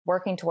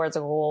working towards a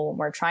goal,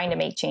 we're trying to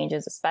make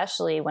changes,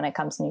 especially when it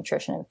comes to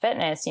nutrition and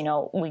fitness,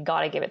 we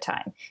got to give it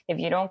time. If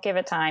you don't give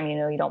it time,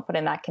 you don't put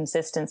in that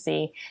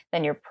consistency,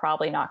 then you're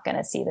probably not going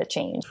to see the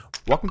change.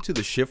 Welcome to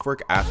the Shift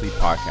Work Athlete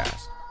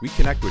Podcast. We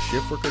connect with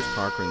shift workers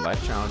conquering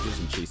life challenges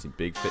and chasing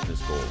big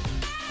fitness goals.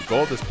 The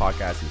goal of this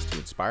podcast is to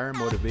inspire and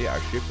motivate our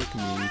shift work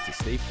community to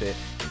stay fit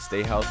and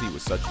stay healthy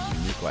with such a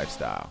unique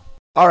lifestyle.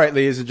 All right,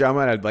 ladies and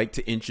gentlemen, I'd like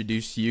to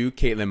introduce you,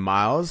 Kaitlyn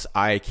Myles.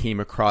 I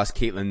came across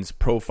Kaitlyn's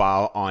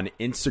profile on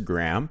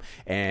Instagram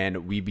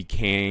and we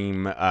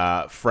became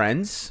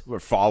friends.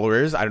 We're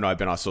followers. I don't know. I've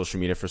been on social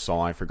media for so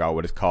long. I forgot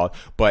what it's called.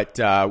 But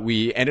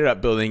we ended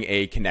up building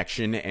a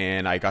connection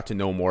and I got to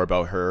know more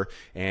about her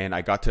and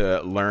I got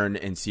to learn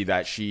and see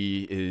that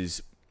she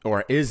is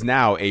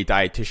now a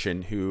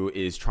dietitian who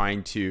is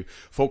trying to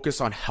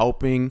focus on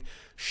helping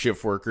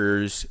shift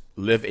workers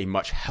live a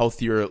much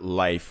healthier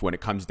life when it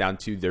comes down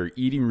to their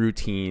eating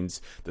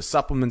routines, the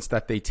supplements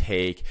that they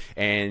take,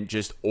 and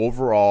just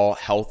overall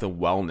health and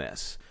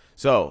wellness.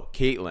 So,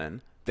 Kaitlyn,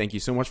 thank you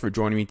so much for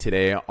joining me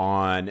today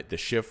on the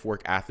Shift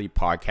Work Athlete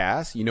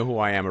Podcast. You know who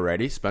I am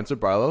already, Spencer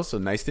Barlow, so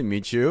nice to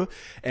meet you.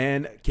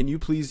 And can you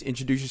please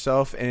introduce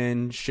yourself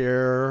and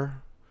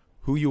share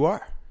who you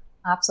are?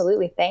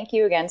 Absolutely. Thank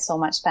you again so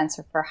much,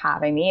 Spencer, for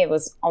having me. It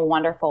was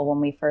wonderful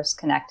when we first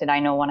connected. I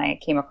know when I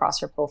came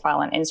across your profile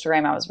on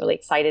Instagram, I was really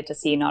excited to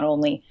see not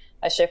only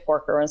a shift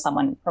worker and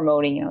someone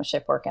promoting,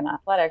 shift work in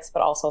athletics,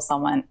 but also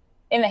someone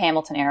in the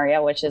Hamilton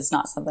area, which is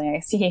not something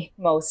I see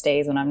most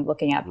days when I'm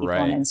looking at people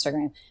on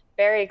Instagram.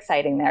 Very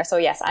exciting there. So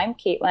yes, I'm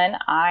Kaitlyn.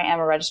 I am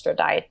a registered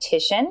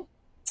dietitian.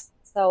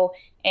 So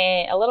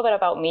a little bit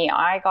about me,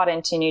 I got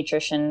into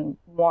nutrition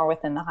more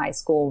within the high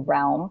school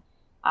realm.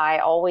 I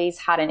always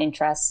had an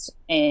interest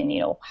in,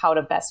 how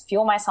to best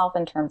fuel myself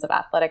in terms of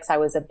athletics. I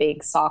was a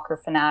big soccer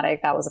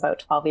fanatic. That was about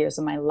 12 years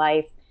of my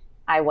life.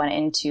 I went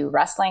into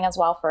wrestling as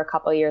well for a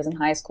couple of years in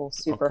high school.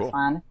 Super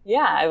fun.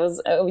 Yeah, it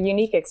was a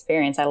unique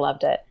experience. I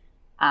loved it.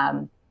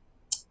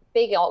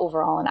 Big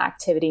overall in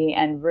activity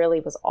and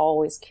really was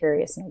always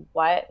curious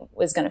what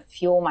was going to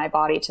fuel my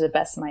body to the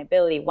best of my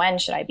ability. When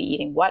should I be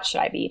eating? What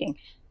should I be eating?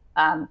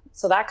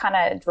 So that kind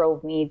of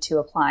drove me to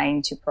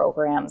applying to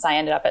programs. I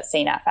ended up at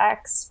St.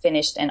 FX,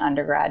 finished an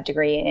undergrad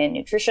degree in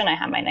nutrition. I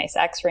have my nice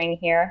X ring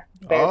here.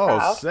 Very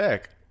proud.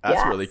 Sick.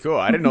 That's really cool.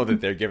 I didn't know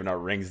that they're giving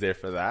out rings there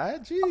for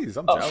that. Jeez,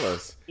 I'm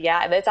jealous.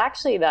 Yeah, it's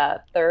actually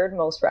the third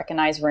most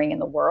recognized ring in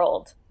the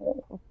world.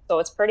 So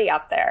it's pretty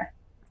up there.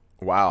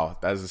 Wow,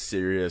 that's a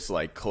serious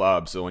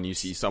club. So when you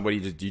see somebody,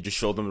 you just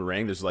show them the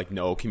ring. There's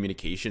no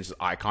communication, just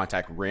eye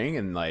contact ring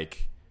and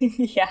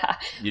yeah.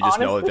 You just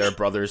know that they're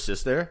brother or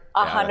sister?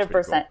 100%.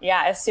 Cool.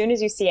 Yeah. As soon as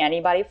you see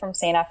anybody from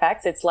St.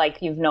 FX, it's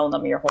like you've known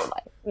them your whole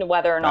life,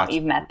 whether or not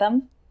you've met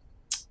them.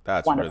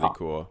 That's wonderful. Really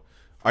cool.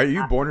 Are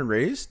you born and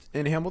raised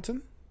in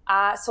Hamilton?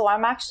 So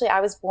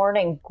I was born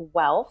in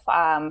Guelph,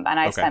 and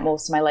I spent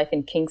most of my life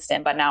in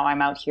Kingston, but now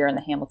I'm out here in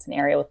the Hamilton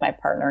area with my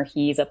partner.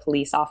 He's a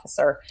police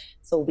officer.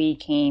 So we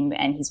came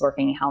and he's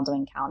working in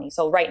Haldimand County.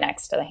 So right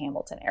next to the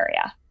Hamilton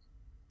area.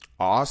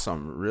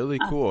 Awesome. Really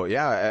cool.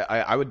 Yeah,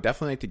 I would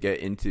definitely like to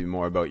get into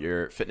more about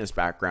your fitness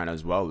background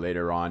as well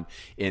later on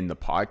in the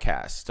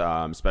podcast,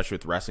 especially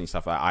with wrestling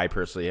stuff. I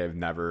personally have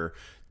never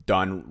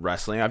done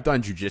wrestling. I've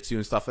done jiu-jitsu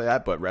and stuff like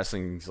that, but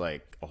wrestling's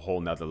a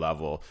whole nother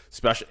level.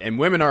 And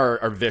women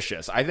are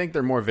vicious. I think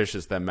they're more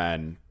vicious than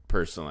men,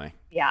 personally.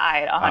 Yeah,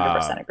 I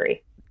 100%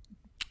 agree.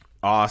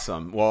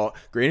 Awesome. Well,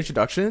 great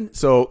introduction.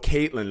 So,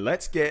 Kaitlyn,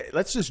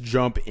 let's just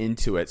jump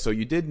into it. So,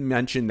 you did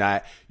mention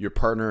that your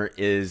partner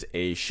is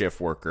a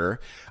shift worker.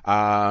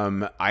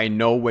 I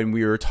know when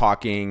we were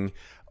talking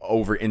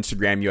over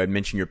Instagram, you had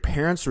mentioned your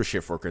parents were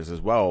shift workers as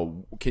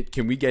well.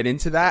 Can we get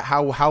into that?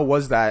 How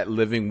was that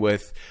living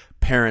with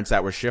parents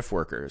that were shift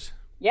workers?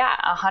 Yeah,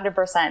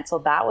 100%. So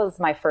that was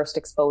my first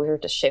exposure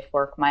to shift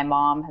work. My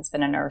mom has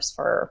been a nurse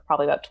for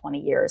probably about 20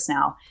 years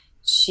now.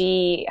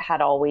 She had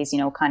always,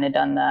 kind of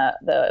done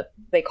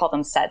they call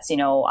them sets,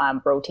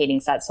 rotating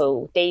sets.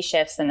 So day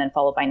shifts and then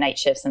followed by night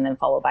shifts and then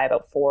followed by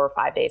about 4 or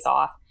 5 days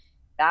off.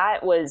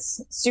 That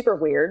was super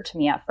weird to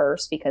me at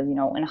first because,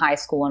 in high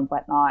school and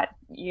whatnot,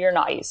 you're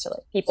not used to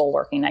people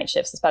working night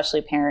shifts, especially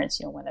parents,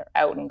 when they're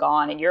out and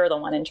gone and you're the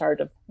one in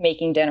charge of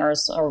making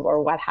dinners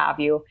or what have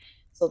you.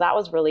 So that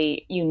was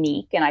really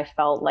unique. And I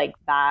felt like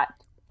that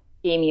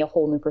gave me a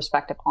whole new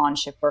perspective on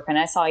shift work. And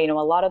I saw, a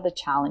lot of the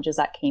challenges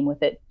that came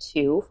with it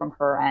too, from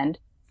her end,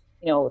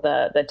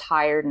 the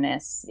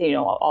tiredness,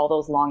 all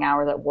those long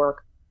hours at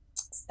work,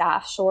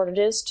 staff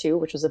shortages too,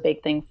 which was a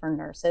big thing for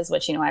nurses,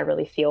 which, I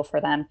really feel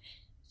for them.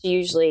 She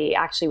usually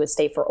actually would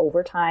stay for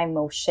overtime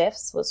most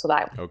shifts. So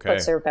that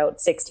puts her about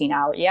 16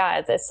 hours.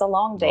 Yeah, it's a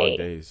long day. Long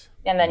days.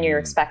 And then you're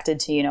expected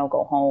to,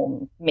 go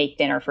home, make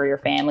dinner for your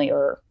family,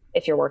 or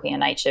if you're working a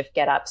night shift,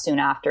 get up soon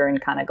after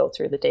and kind of go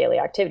through the daily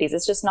activities.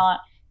 It's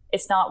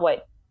not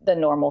what the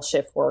normal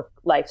shift work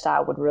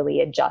lifestyle would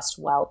really adjust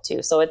well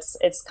to. So it's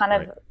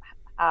kind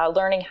of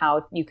learning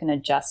how you can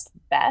adjust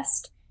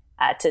best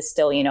to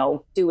still,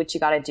 do what you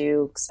got to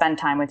do, spend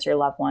time with your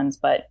loved ones,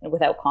 but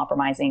without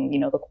compromising,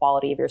 the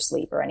quality of your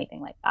sleep or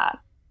anything like that.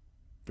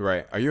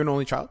 Right. Are you an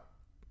only child?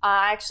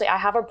 Actually, I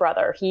have a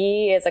brother.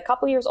 He is a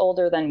couple years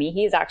older than me.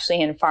 He's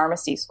actually in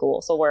pharmacy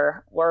school. So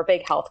we're a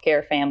big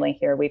healthcare family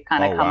here. We've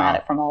kind of come at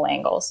it from all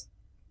angles.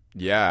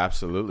 Yeah,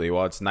 absolutely.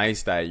 Well, it's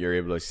nice that you're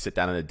able to sit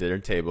down at the dinner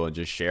table and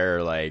just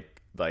share like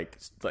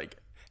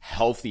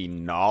healthy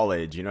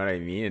knowledge, you know what I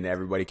mean? And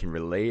everybody can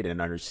relate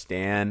and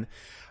understand.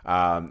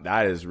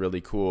 That is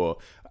really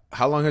cool.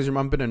 How long has your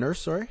mom been a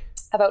nurse, sorry?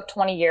 About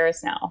 20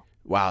 years now.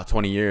 Wow,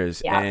 20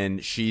 years. Yeah.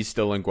 And she's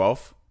still in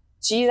Guelph?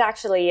 She's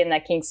actually in the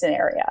Kingston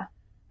area.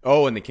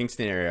 Oh, in the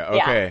Kingston area.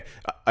 Okay.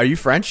 Yeah. Are you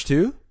French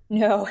too?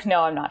 No,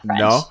 I'm not French.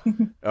 No?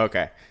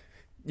 Okay.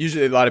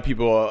 Usually a lot of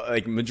people,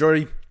 like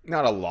majority,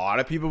 not a lot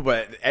of people,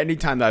 but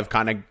anytime that I've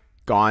kind of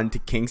gone to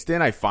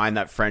Kingston, I find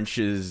that French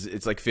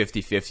it's like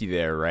 50-50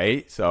 there,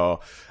 right? So,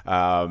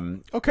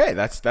 okay,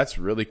 that's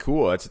really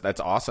cool. That's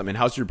awesome. And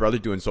how's your brother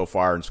doing so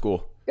far in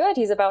school? Good.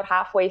 He's about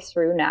halfway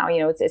through now.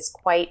 It's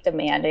quite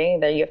demanding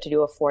that you have to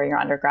do a 4-year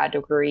undergrad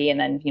degree and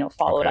then,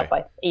 follow it up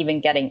by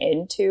even getting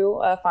into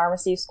a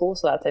pharmacy school.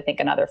 So that's, I think,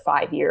 another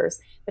 5 years.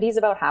 But he's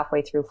about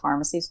halfway through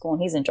pharmacy school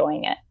and he's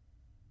enjoying it.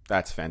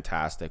 That's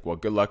fantastic. Well,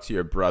 good luck to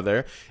your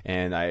brother,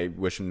 and I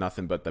wish him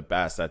nothing but the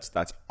best.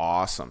 That's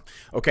awesome.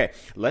 Okay,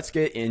 let's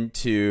get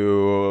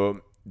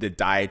into the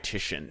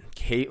dietitian.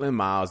 Kaitlyn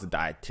Myles, the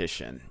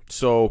dietitian.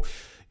 So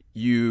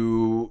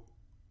you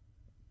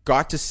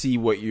got to see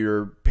what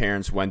your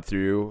parents went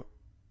through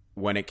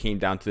when it came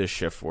down to the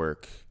shift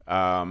work.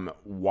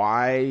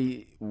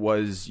 Why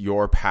was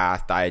your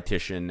path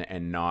dietitian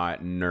and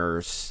not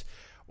nurse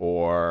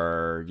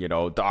or,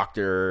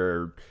 doctor,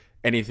 or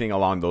anything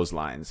along those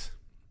lines?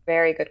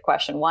 Very good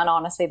question. One,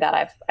 honestly,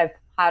 that I've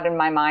had in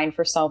my mind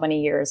for so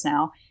many years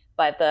now.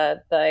 But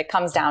it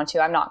comes down to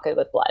I'm not good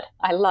with blood.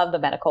 I love the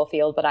medical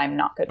field, but I'm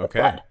not good with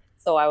blood.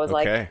 So I was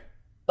like,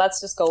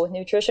 let's just go with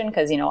nutrition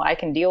because, I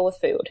can deal with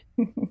food.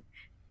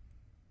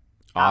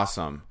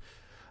 Awesome.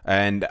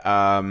 And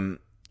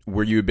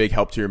were you a big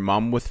help to your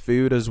mom with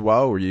food as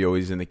well? Were you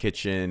always in the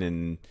kitchen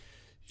and,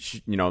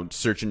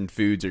 searching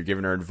foods or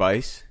giving her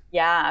advice?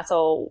 Yeah.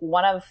 So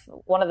one of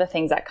the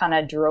things that kind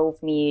of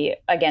drove me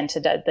again to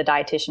the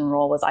dietitian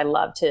role was I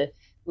love to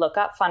look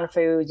up fun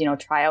foods,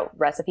 try out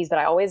recipes, but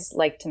I always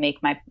like to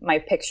make my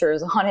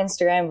pictures on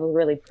Instagram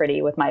really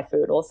pretty with my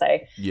food, we'll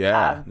say.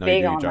 Yeah. No,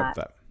 big you do a on good job that.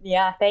 with that.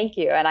 Yeah. Thank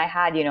you. And I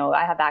had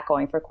that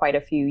going for quite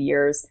a few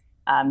years.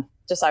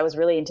 I was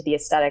really into the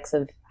aesthetics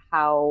of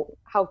how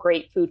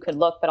great food could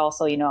look, but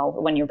also,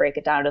 when you break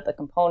it down to the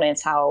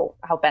components, how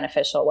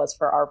beneficial it was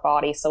for our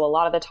body. So a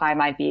lot of the time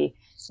I'd be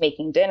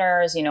making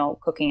dinners,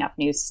 cooking up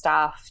new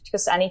stuff,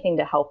 just anything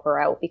to help her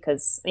out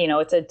because,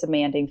 it's a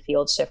demanding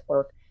field shift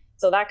work.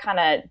 So that kind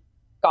of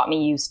got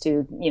me used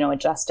to,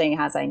 adjusting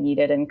as I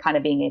needed and kind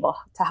of being able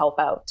to help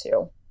out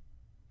too.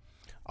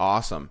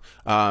 Awesome.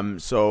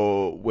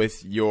 So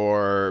with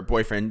your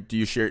boyfriend, do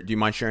you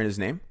mind sharing his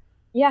name?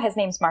 Yeah, his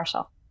name's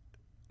Marshall.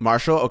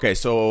 Marshall? Okay,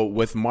 so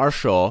with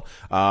Marshall,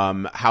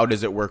 how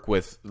does it work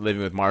with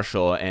living with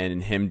Marshall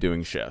and him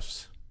doing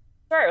shifts?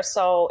 Sure.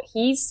 So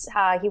he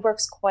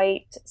works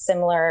quite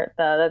similar,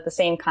 the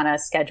same kind of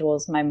schedule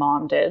as my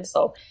mom did.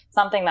 So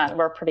something that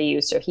we're pretty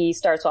used to. He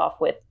starts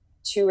off with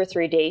 2 or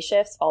 3 day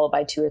shifts, followed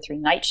by 2 or 3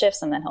 night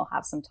shifts, and then he'll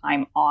have some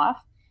time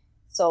off.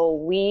 So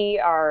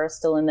we are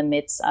still in the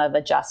midst of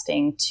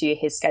adjusting to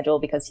his schedule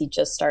because he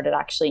just started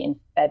actually in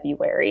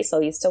February.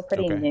 So he's still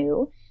pretty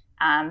new.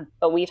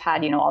 But we've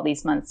had, all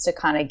these months to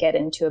kind of get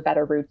into a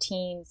better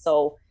routine.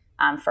 So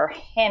for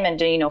him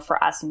and,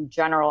 for us in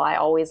general, I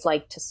always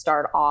like to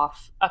start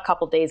off a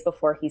couple days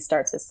before he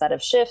starts his set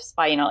of shifts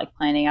by,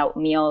 planning out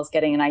meals,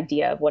 getting an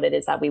idea of what it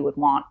is that we would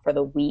want for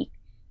the week,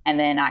 and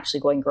then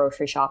actually going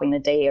grocery shopping the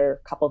day or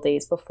a couple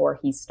days before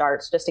he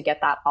starts just to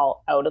get that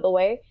all out of the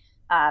way.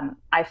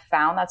 I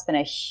found that's been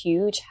a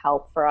huge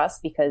help for us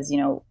because,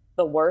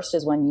 the worst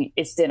is when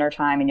it's dinner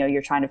time and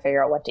you're trying to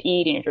figure out what to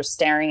eat and you're just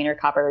staring in your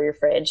cupboard or your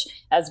fridge,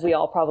 as we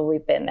all probably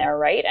been there,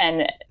 right?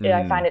 And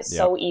I find it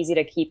so easy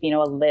to keep a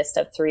list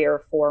of 3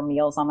 or 4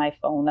 meals on my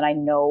phone that I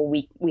know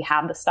we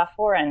have the stuff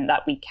for and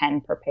that we can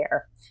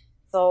prepare.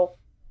 So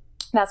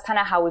that's kind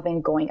of how we've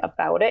been going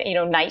about it.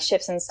 Night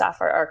shifts and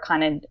stuff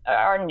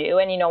are new,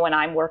 and when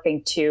I'm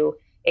working too,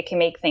 it can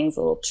make things a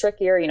little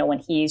trickier, when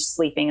he's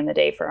sleeping in the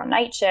day for a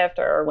night shift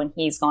or when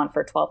he's gone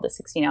for 12 to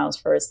 16 hours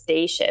for his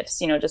day shifts,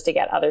 just to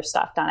get other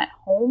stuff done at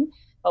home.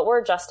 But we're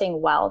adjusting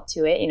well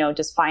to it,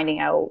 just finding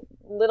out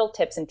little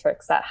tips and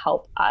tricks that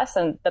help us.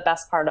 And the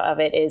best part of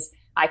it is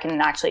I can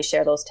actually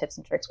share those tips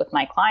and tricks with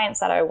my clients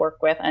that I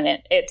work with. And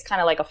it's kind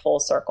of like a full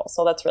circle.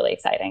 So that's really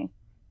exciting.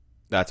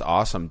 That's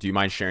awesome. Do you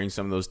mind sharing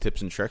some of those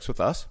tips and tricks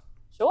with us?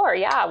 Sure.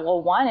 Yeah.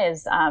 Well, one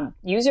is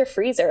use your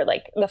freezer.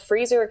 Like the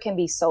freezer can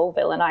be so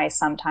villainized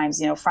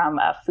sometimes, from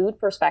a food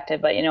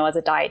perspective. But, as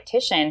a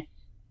dietitian,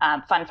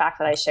 fun fact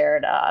that I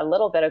shared a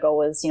little bit ago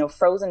was,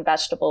 frozen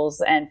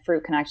vegetables and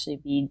fruit can actually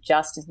be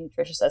just as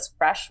nutritious as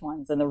fresh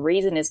ones. And the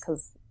reason is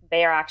because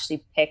they are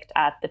actually picked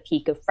at the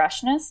peak of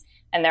freshness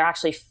and they're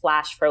actually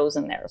flash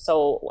frozen there.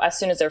 So as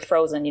soon as they're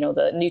frozen,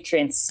 the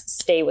nutrients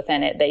stay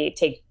within it. They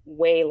take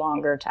way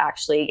longer to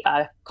actually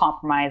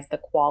compromise the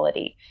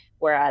quality.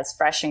 Whereas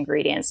fresh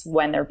ingredients,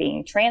 when they're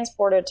being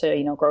transported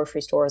to,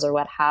 grocery stores or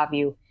what have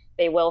you,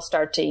 they will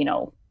start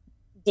to,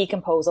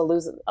 decompose or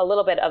lose a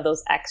little bit of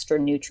those extra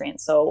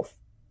nutrients. So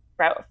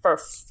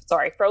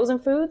frozen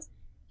foods,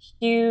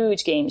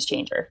 huge game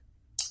changer.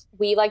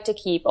 We like to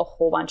keep a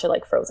whole bunch of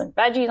like frozen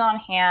veggies on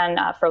hand,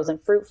 frozen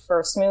fruit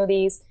for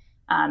smoothies,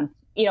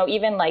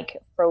 even like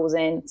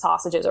frozen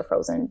sausages or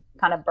frozen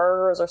kind of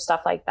burgers or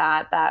stuff like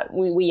that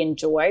we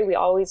enjoy. We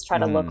always try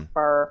to look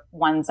for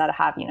ones that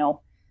have,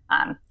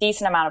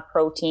 decent amount of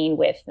protein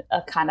with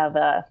a kind of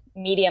a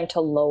medium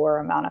to lower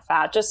amount of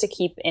fat, just to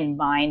keep in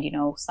mind,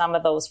 some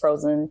of those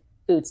frozen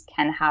foods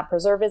can have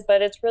preservatives,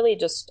 but it's really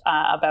just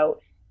about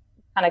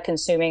kind of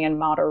consuming in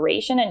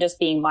moderation and just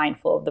being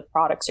mindful of the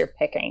products you're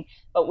picking.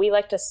 But we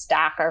like to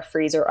stack our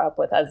freezer up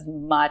with as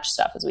much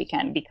stuff as we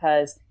can,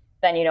 because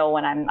then,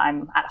 when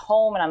I'm at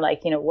home and I'm like,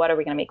 what are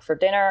we going to make for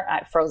dinner? I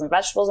have frozen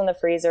vegetables in the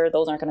freezer.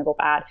 Those aren't going to go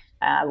bad.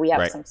 We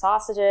have some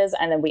sausages,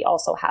 and then we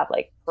also have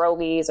like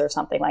pierogies or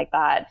something like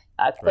that.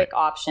 A quick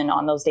option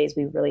on those days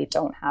we really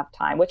don't have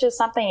time, which is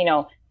something,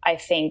 I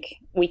think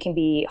we can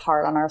be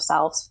hard on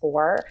ourselves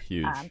for.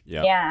 Huge.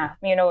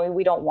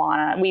 We don't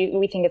want to,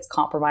 we think it's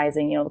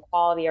compromising, the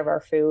quality of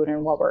our food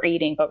and what we're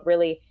eating, but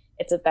really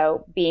it's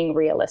about being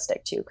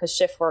realistic too, because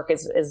shift work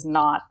is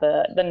not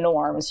the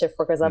norm. Shift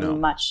work is a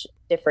much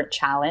different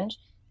challenge.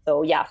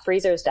 So yeah,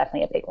 freezer is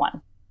definitely a big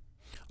one.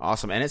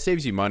 Awesome. And it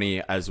saves you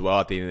money as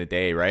well at the end of the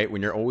day, right?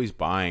 When you're always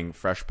buying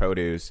fresh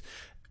produce,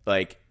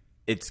 like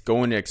it's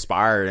going to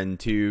expire in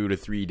 2 to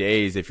 3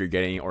 days if you're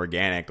getting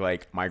organic.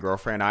 Like my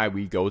girlfriend and I,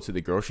 we go to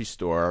the grocery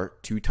store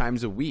 2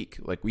 times a week.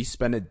 Like we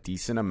spend a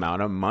decent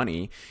amount of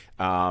money,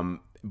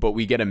 but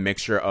we get a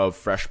mixture of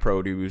fresh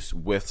produce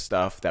with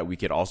stuff that we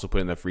could also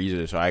put in the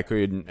freezer. So I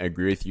couldn't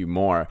agree with you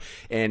more.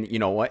 And you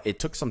know what? It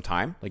took some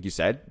time. Like you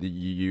said,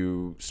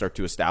 you start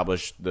to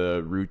establish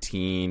the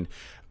routine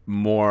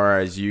more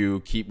as you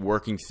keep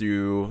working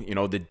through,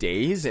 the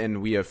days,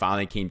 and we have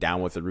finally came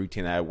down with a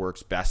routine that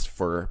works best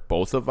for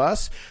both of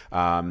us.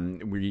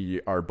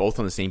 We are both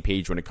on the same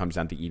page when it comes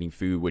down to eating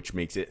food, which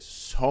makes it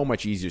so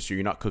much easier. So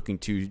you're not cooking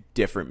 2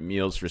 different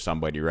meals for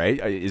somebody, right?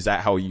 Is that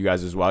how you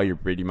guys as well? You're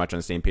pretty much on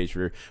the same page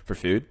for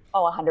food?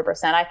 Oh,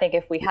 100%. I think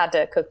if we had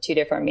to cook 2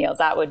 different meals,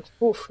 that would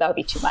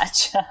be too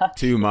much.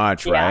 Too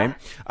much, right?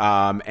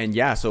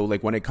 So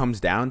like when it comes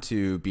down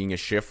to being a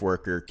shift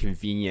worker,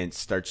 convenience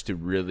starts to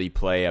really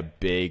play a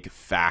big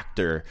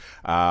factor.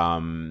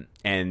 And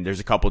there's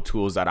a couple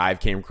tools that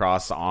I've came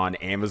across on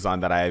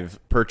Amazon that I've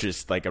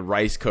purchased, like a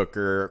rice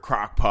cooker,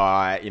 crock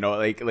pot,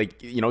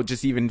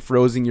 just even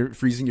freezing your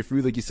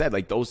food, like you said,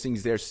 like those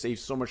things there save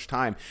so much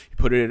time.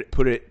 You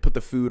put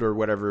the food or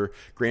whatever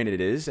grain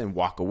it is and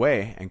walk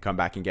away and come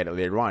back and get it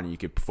later on. You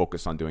could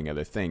focus on doing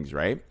other things,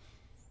 right?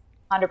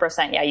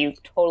 100%. Yeah, you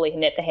totally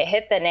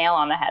hit the nail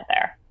on the head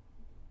there.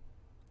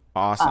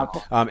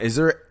 Awesome. Is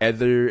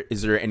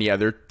there any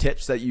other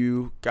tips that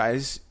you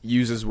guys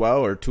use as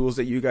well, or tools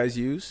that you guys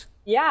use?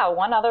 Yeah,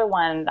 one other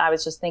one I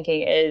was just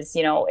thinking is,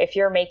 if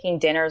you're making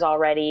dinners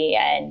already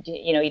and,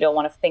 you don't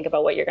want to think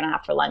about what you're going to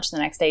have for lunch the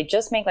next day,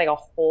 just make like a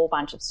whole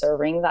bunch of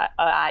servings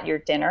at your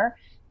dinner.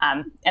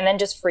 And then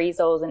just freeze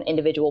those in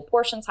individual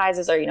portion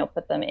sizes, or,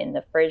 put them in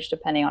the fridge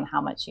depending on how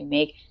much you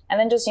make. And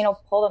then just,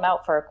 pull them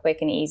out for a quick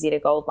and easy to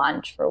go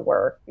lunch for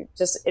work.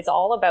 It's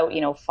all about,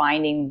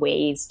 finding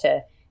ways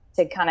to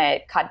kind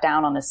of cut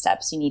down on the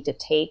steps you need to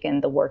take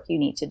and the work you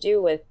need to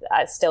do with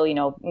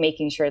still,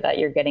 making sure that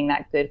you're getting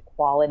that good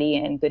quality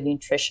and good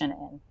nutrition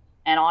in.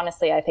 And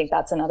honestly, I think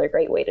that's another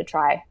great way to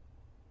try.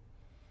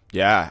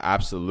 Yeah,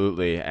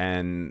 absolutely.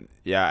 And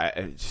yeah,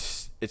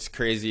 it's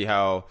crazy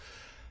how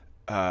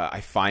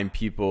I find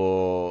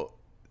people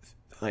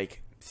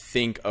like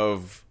think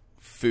of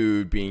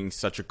food being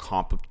such a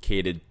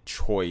complicated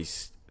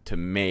choice to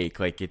make.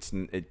 Like it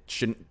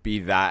shouldn't be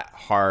that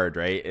hard,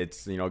 right?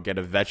 It's, get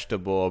a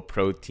vegetable,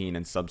 protein,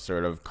 and some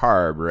sort of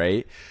carb,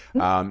 right?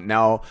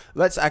 Now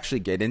let's actually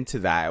get into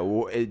that.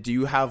 Do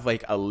you have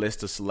like a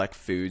list of select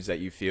foods that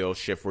you feel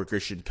shift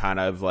workers should kind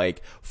of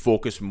like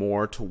focus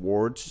more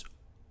towards?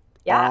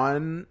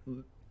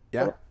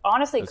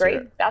 Honestly,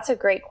 great. That's a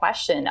great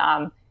question.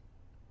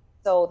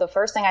 So the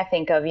first thing I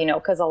think of,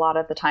 because a lot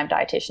of the time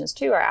dietitians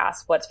too are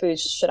asked, what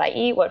foods should I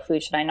eat? What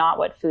foods should I not?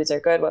 What foods are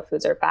good? What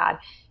foods are bad?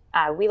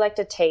 We like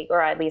to take,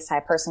 or at least I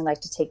personally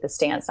like to take the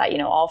stance that,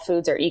 all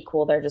foods are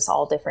equal. They're just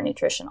all different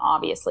nutrition,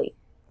 obviously.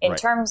 In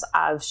terms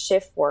of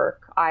shift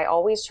work, I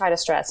always try to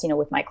stress,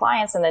 with my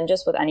clients and then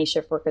just with any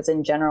shift workers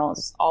in general,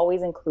 is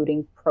always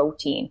including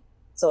protein.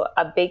 So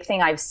a big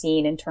thing I've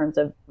seen in terms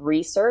of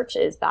research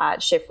is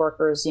that shift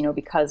workers,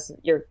 because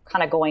you're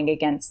kind of going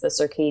against the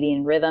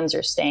circadian rhythms,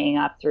 you're staying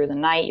up through the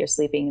night, you're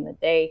sleeping in the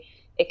day,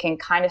 it can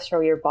kind of throw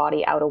your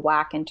body out of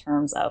whack in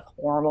terms of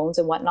hormones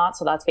and whatnot.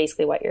 So that's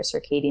basically what your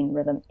circadian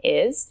rhythm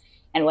is.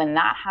 And when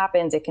that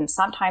happens, it can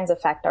sometimes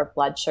affect our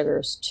blood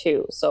sugars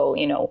too. So,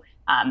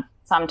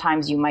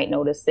 sometimes you might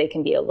notice they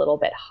can be a little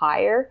bit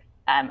higher.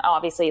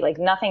 Obviously, like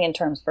nothing in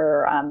terms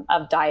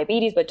of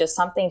diabetes, but just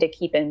something to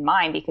keep in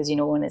mind because,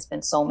 when it's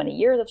been so many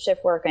years of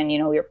shift work and,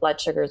 your blood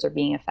sugars are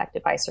being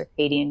affected by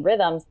circadian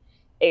rhythms,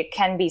 it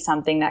can be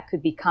something that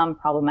could become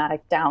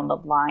problematic down the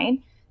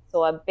line.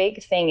 So a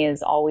big thing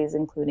is always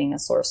including a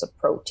source of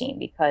protein,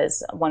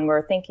 because when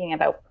we're thinking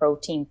about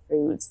protein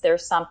foods,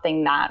 there's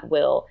something that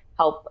will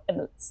help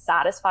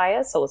satisfy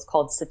us. So it's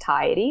called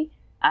satiety.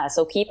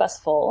 So keep us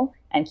full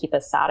and keep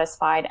us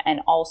satisfied. And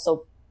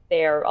also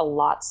they're a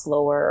lot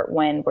slower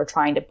when we're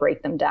trying to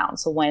break them down.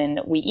 So when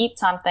we eat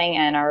something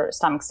and our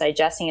stomach's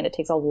digesting it, it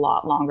takes a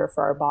lot longer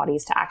for our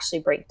bodies to actually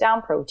break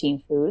down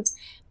protein foods,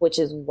 which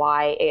is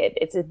why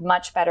it's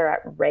much better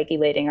at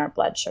regulating our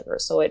blood sugar.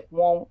 So it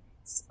won't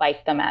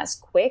spike them as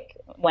quick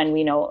when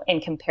we know,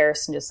 in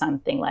comparison to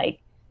something like,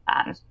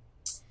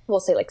 we'll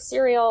say like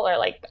cereal or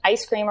like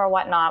ice cream or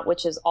whatnot,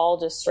 which is all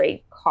just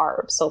straight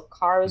carbs. So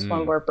carbs,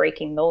 when we're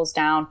breaking those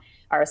down,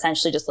 are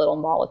essentially just little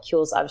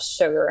molecules of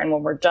sugar. And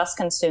when we're just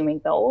consuming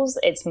those,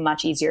 it's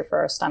much easier for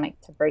our stomach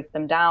to break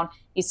them down.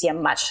 You see a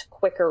much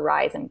quicker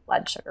rise in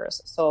blood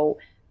sugars. So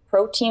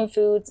protein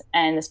foods,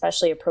 and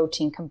especially a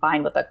protein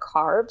combined with a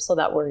carb so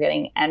that we're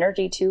getting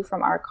energy too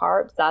from our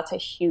carbs, that's a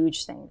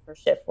huge thing for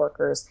shift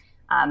workers.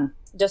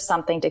 Just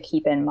something to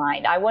keep in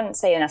mind. I wouldn't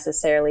say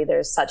necessarily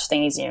there's such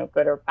things,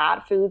 good or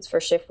bad foods for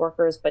shift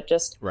workers, but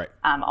just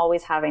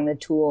always having the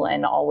tool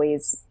and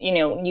always,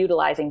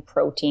 utilizing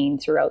protein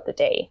throughout the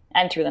day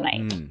and through the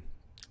night.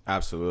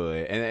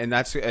 Absolutely. And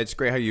it's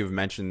great how you've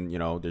mentioned,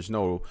 there's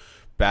no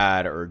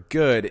bad or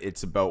good.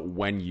 It's about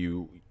when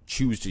you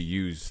choose to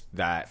use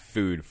that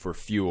food for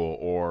fuel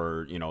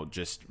or,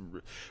 just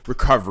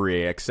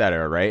recovery,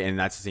 etc. Right. And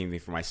that's the same thing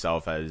for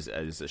myself as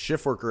a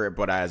shift worker,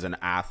 but as an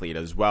athlete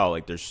as well.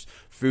 Like there's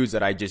foods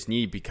that I just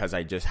need because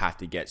I just have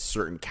to get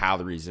certain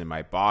calories in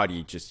my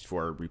body just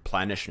for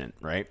replenishment.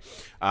 Right.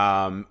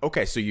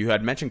 Okay. So you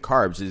had mentioned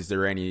carbs. Is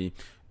there any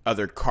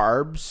other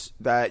carbs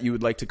that you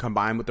would like to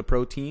combine with the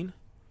protein?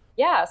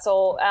 Yeah.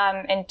 So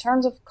in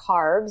terms of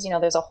carbs,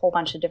 there's a whole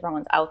bunch of different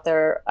ones out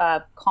there.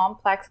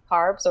 Complex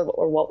carbs,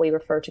 or what we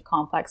refer to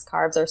complex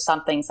carbs, are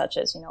something such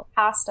as,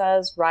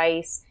 pastas,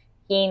 rice,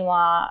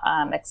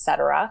 quinoa,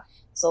 etc.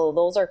 So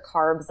those are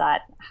carbs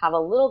that have a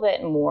little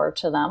bit more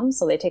to them.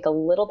 So they take a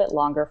little bit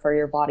longer for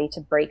your body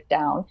to break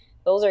down.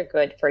 Those are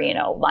good for,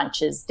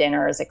 lunches,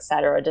 dinners,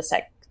 etc., just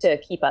to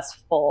keep us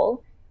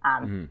full.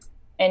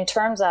 In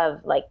terms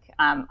of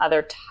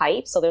other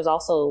types, so there's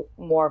also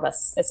more of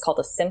it's called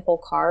a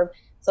simple carb.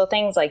 So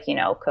things like,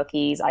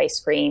 cookies, ice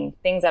cream,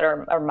 things that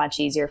are much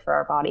easier for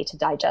our body to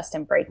digest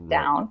and break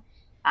down.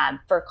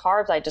 For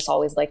carbs, I just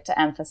always like to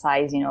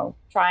emphasize,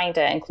 trying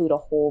to include a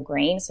whole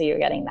grain. So you're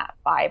getting that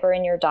fiber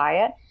in your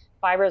diet.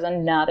 Fiber is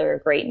another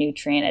great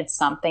nutrient. It's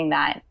something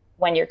that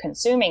when you're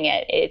consuming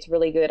it, it's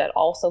really good at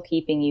also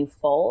keeping you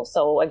full.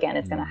 So again,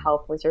 it's going to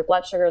help with your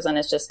blood sugars, and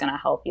it's just going to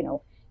help, you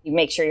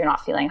make sure you're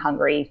not feeling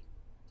hungry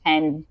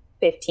 10,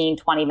 15,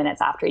 20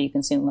 minutes after you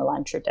consume the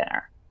lunch or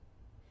dinner.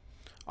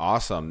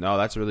 Awesome. No,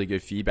 that's really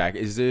good feedback.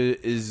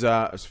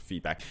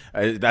 Feedback.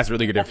 That's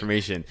really good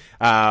information.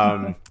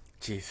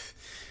 Jeez.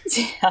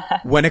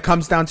 When it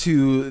comes down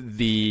to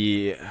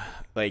the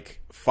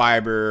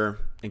fiber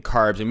and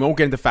carbs, and we won't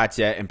get into fats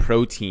yet, and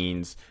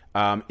proteins,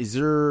 is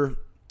there,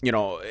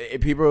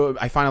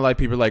 I find a lot of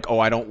people are like, oh,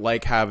 I don't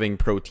like having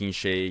protein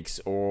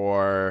shakes,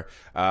 or,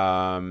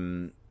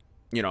 I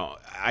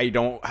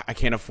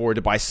can't afford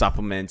to buy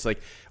supplements,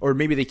 or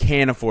maybe they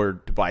can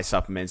afford to buy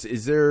supplements.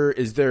 Is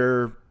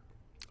there,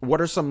 what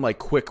are some not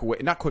quick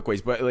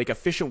ways, but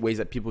efficient ways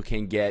that people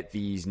can get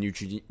these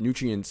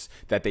nutrients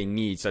that they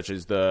need, such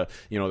as the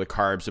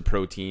carbs, the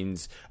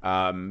proteins,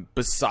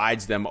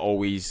 besides them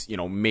always,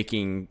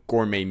 making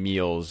gourmet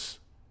meals?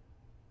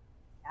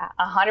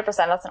 100%.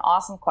 That's an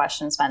awesome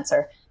question,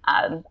 Spencer.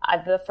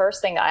 The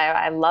first thing,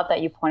 I love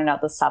that you pointed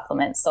out the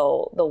supplement.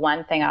 So the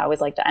one thing I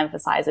always like to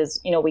emphasize is,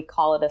 we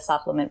call it a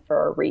supplement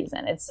for a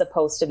reason. It's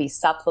supposed to be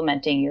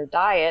supplementing your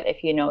diet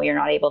if you're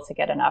not able to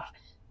get enough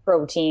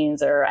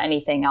proteins or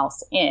anything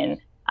else in.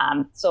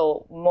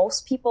 So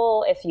most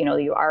people, if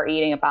you are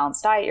eating a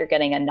balanced diet, you're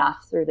getting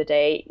enough through the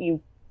day,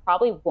 you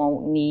probably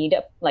won't need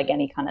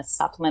any kind of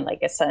supplement,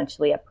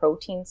 essentially a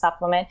protein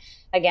supplement.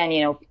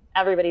 Again,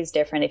 everybody's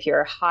different. If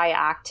you're high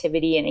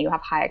activity and you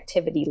have high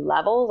activity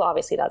levels,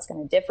 obviously that's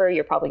going to differ.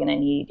 You're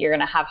going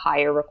to have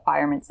higher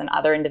requirements than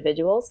other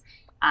individuals.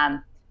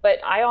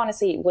 But I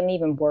honestly wouldn't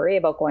even worry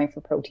about going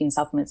for protein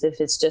supplements if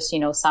it's just,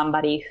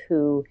 somebody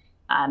who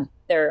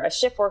they're a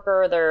shift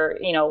worker, they're,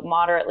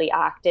 moderately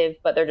active,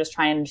 but they're just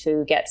trying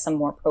to get some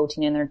more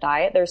protein in their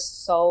diet. There's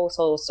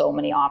so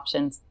many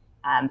options.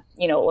 If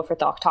we're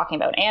talking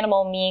about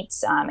animal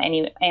meats,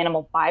 any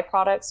animal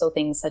byproducts, so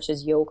things such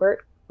as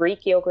yogurt,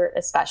 Greek yogurt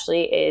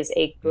especially is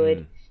a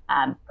good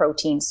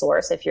protein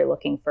source if you're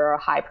looking for a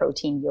high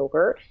protein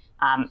yogurt.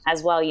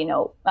 As well,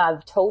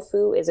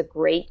 tofu is a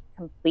great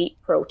complete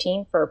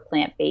protein for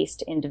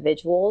plant-based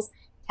individuals.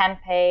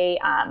 Tempeh,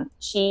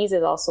 cheese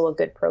is also a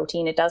good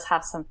protein. It does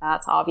have some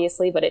fats,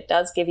 obviously, but it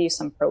does give you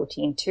some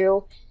protein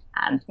too.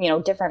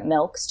 Different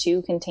milks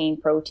too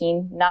contain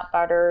protein, nut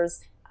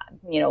butters,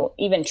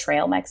 even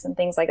trail mix and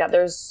things like that.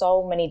 There's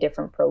so many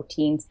different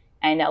proteins.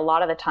 And a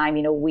lot of the time,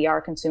 we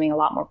are consuming a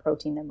lot more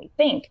protein than we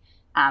think.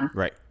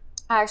 Right.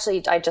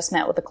 I just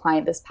met with a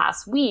client this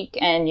past week,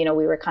 and,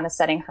 we were kind of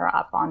setting her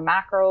up on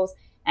macros,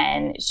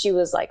 and she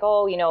was like,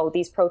 oh,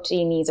 these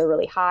protein needs are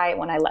really high,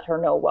 when I let her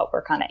know what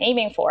we're kind of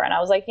aiming for. And I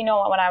was like, when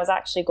I was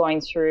actually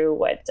going through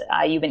what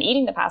you've been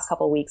eating the past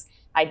couple of weeks,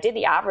 I did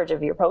the average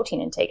of your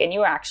protein intake, and you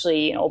were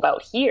actually,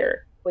 about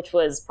here, which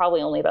was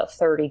probably only about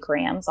 30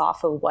 grams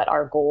off of what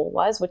our goal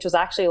was, which was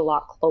actually a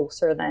lot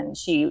closer than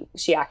she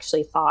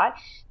actually thought.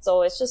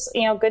 So it's just,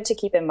 good to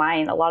keep in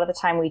mind. A lot of the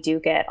time we do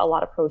get a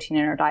lot of protein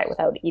in our diet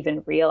without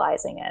even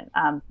realizing it.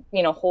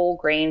 Whole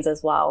grains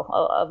as well.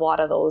 A lot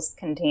of those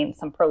contain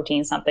some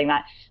protein, something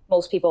that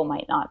most people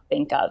might not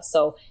think of.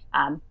 So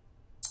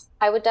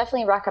I would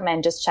definitely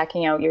recommend just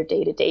checking out your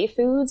day-to-day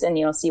foods and,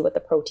 see what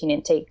the protein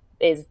intake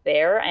is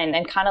there,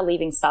 and kind of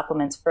leaving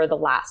supplements for the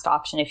last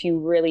option if you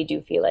really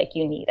do feel like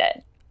you need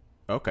it.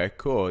 Okay,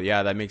 cool.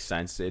 Yeah, that makes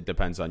sense. It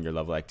depends on your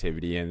level of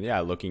activity, and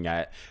looking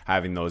at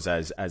having those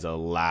as a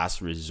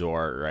last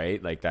resort,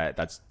 right? Like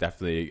that's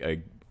definitely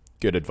a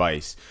good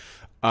advice.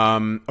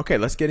 Okay,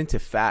 let's get into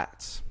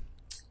fats.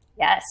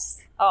 Yes.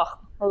 Oh,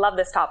 I love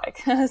this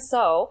topic.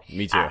 So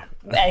me too.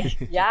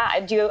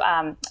 I do.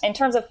 In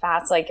terms of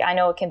fats, like, I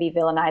know it can be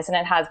villainized, and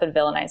it has been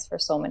villainized for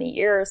so many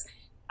years.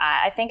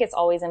 I think it's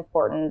always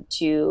important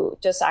to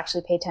just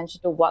actually pay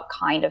attention to what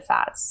kind of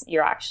fats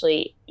you're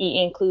actually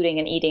including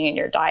and eating in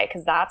your diet,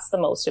 because that's the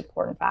most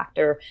important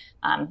factor,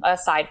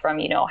 aside from,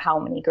 how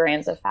many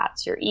grams of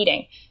fats you're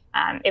eating.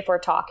 If we're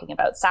talking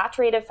about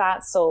saturated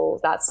fats, so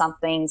that's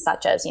something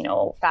such as,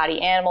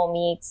 fatty animal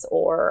meats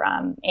or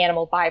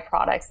animal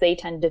byproducts, they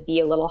tend to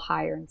be a little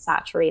higher in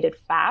saturated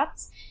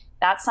fats.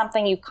 That's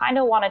something you kind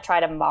of want to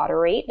try to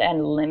moderate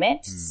and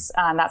limit.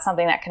 That's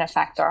something that can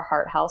affect our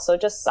heart health. So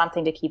just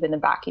something to keep in the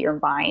back of your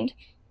mind.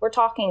 We're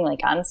talking like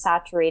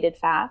unsaturated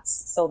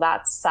fats. So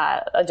that's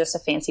just a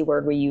fancy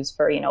word we use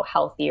for,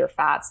 healthier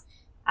fats.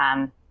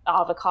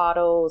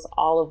 Avocados,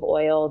 olive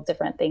oil,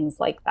 different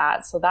things like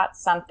that. So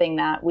that's something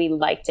that we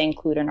like to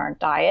include in our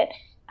diet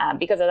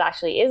because it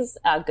actually is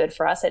good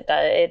for us. It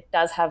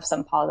does have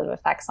some positive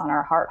effects on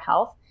our heart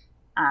health.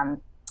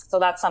 So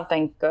that's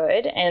something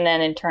good. And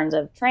then in terms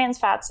of trans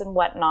fats and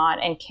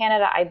whatnot, in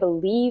Canada, I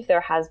believe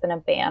there has been a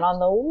ban on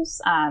those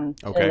in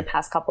the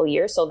past couple of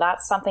years. So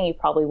that's something you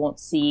probably won't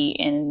see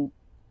in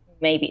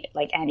maybe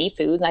like any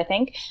foods, I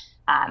think.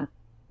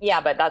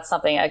 But that's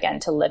something,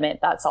 again, to limit.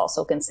 That's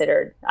also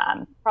considered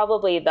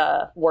probably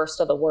the worst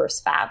of the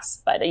worst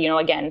fats. But,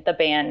 again, the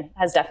ban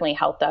has definitely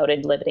helped out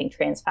in limiting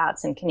trans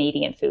fats in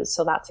Canadian foods.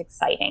 So that's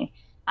exciting.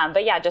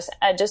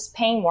 Just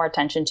paying more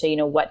attention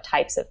to, what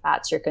types of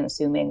fats you're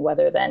consuming,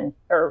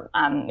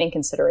 in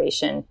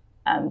consideration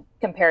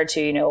compared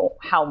to,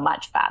 how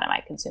much fat am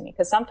I consuming?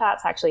 Because some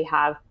fats actually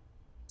have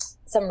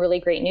some really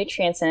great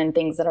nutrients and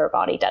things that our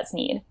body does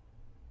need.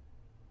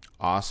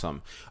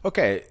 Awesome.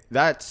 Okay,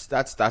 that's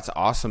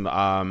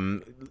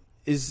awesome.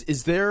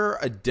 Is there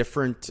a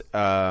difference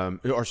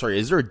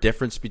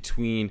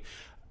between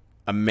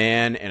a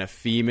man and a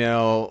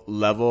female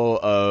level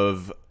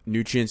of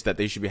nutrients that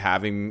they should be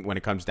having when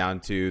it comes down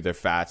to their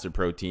fats, their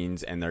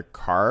proteins, and their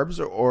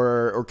carbs,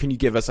 or can you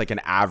give us like an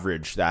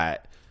average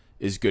that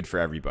is good for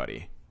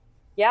everybody?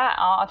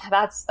 Yeah,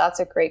 that's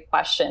a great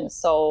question.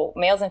 So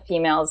males and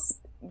females,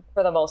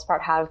 for the most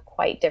part, have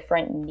quite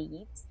different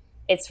needs.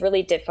 It's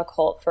really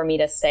difficult for me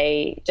to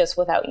say just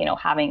without,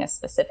 having a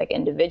specific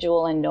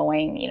individual and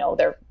knowing,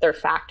 their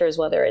factors,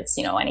 whether it's,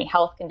 any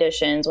health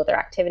conditions, what their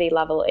activity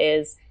level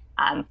is,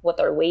 what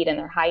their weight and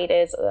their height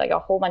is. Like a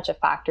whole bunch of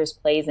factors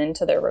plays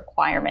into their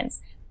requirements.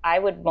 I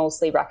would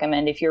mostly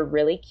recommend, if you're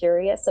really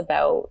curious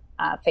about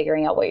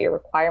figuring out what your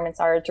requirements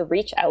are, to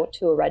reach out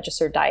to a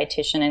registered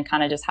dietitian and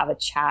kind of just have a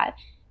chat.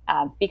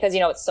 Because,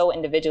 it's so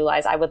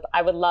individualized. I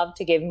would love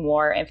to give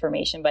more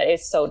information, but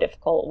it's so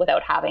difficult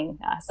without having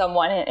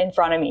someone in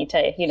front of me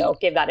to,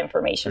 give that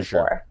information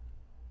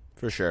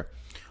For sure.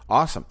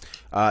 Awesome.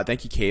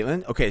 Thank you,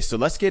 Kaitlyn. Okay, so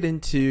let's get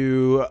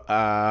into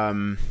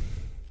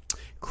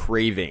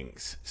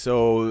cravings.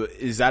 So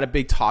is that a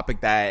big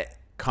topic that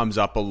comes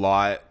up a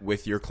lot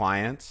with your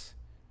clients?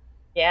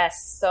 Yes.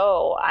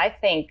 So I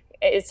think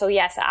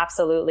yes,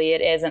 absolutely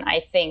it is. And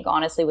I think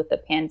honestly with the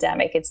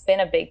pandemic, it's been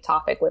a big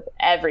topic with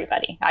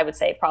everybody. I would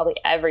say probably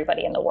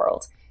everybody in the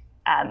world,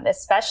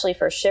 especially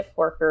for shift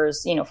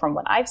workers, from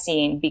what I've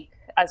seen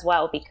as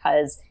well,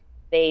 because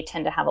they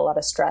tend to have a lot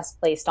of stress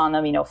placed on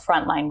them.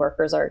 Frontline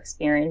workers are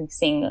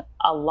experiencing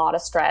a lot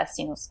of stress,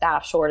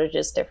 staff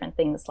shortages, different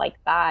things like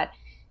that.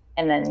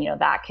 And then,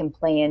 that can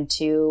play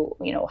into,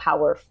 how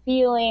we're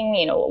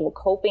feeling,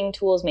 coping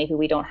tools. Maybe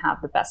we don't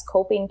have the best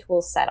coping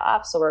tools set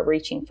up, so we're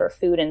reaching for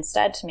food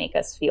instead to make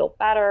us feel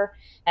better.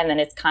 And then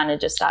it's kind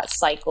of just that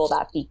cycle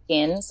that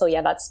begins. So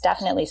yeah, that's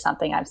definitely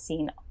something I've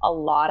seen a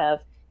lot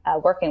of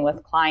working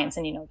with clients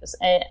and,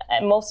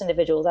 most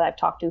individuals that I've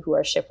talked to who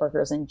are shift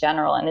workers in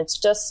general. And it's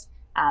just,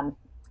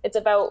 it's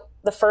about,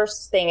 the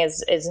first thing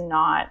is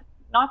not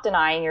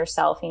denying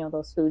yourself,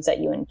 those foods that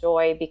you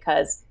enjoy,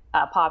 because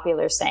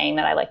popular saying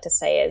that I like to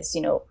say is,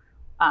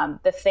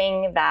 the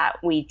thing that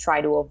we try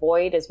to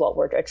avoid is what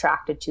we're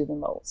attracted to the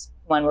most.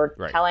 when we're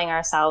Right. telling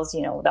ourselves,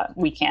 that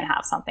we can't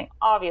have something,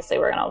 obviously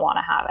we're going to want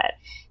to have it.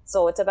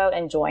 So it's about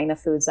enjoying the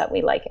foods that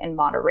we like in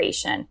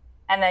moderation.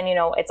 And then,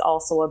 it's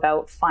also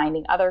about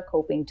finding other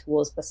coping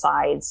tools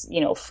besides,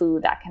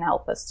 food that can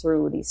help us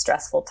through these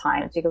stressful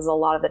times, because a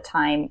lot of the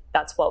time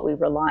that's what we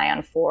rely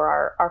on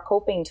for our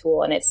coping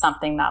tool. And it's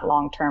something that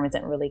long-term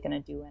isn't really going to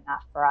do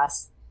enough for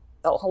us.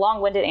 So a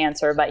long-winded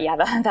answer, but yeah,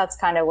 that's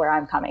kind of where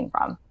I'm coming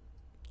from.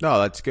 No,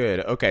 that's good.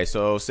 Okay,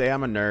 so say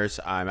I'm a nurse,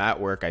 I'm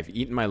at work, I've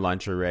eaten my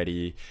lunch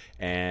already,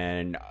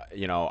 and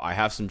I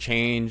have some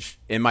change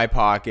in my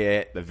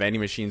pocket. The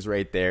vending machine's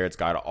right there. It's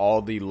got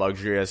all the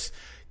luxurious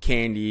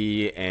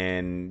candy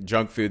and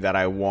junk food that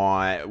I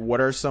want.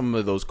 What are some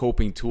of those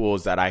coping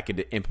tools that I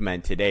could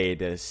implement today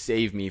to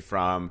save me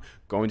from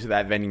going to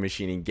that vending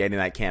machine and getting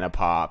that can of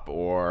pop,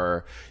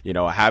 or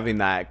having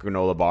that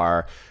granola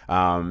bar?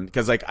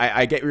 Because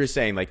I get what you're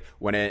saying. Like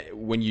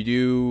when you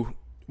do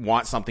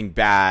want something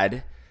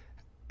bad,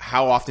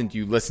 how often do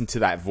you listen to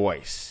that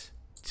voice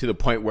to the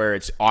point where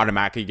it's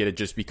automatically going to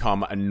just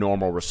become a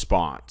normal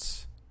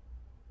response?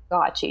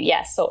 Got you.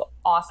 Yes. So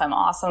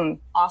awesome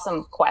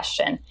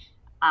question.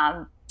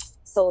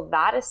 So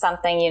that is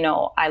something,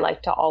 I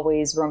like to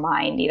always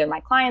remind either my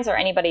clients or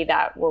anybody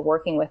that we're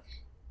working with,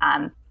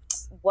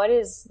 what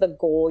is the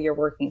goal you're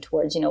working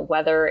towards,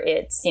 whether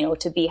it's,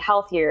 to be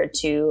healthier,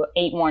 to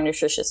eat more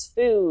nutritious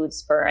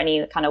foods, for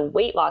any kind of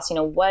weight loss,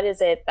 what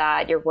is it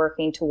that you're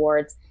working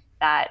towards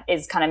that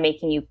is kind of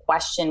making you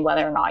question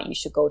whether or not you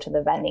should go to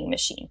the vending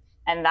machine.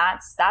 And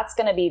that's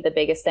going to be the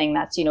biggest thing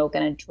that's, going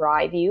to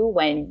drive you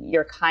when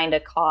you're kind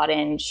of caught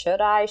in,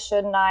 should I,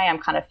 shouldn't I? I'm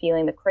kind of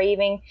feeling the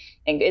craving,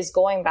 and is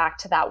going back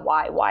to that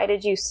why. Why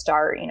did you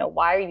start?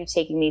 Why are you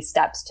taking these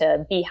steps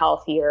to be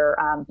healthier,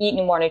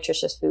 eating more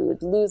nutritious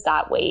food, lose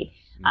that weight,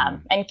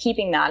 and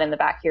keeping that in the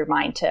back of your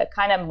mind to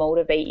kind of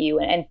motivate you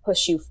and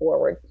push you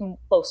forward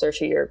closer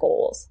to your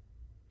goals.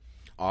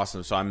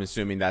 Awesome. So I'm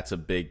assuming that's a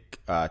big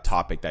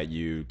topic that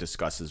you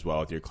discuss as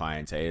well with your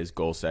clients, is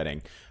goal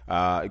setting.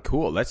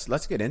 Cool.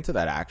 Let's get into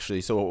that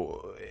actually.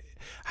 So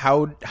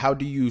how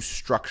do you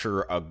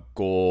structure a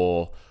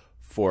goal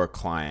for a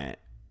client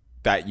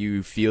that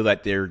you feel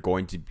that they're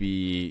going to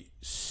be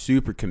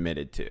super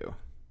committed to?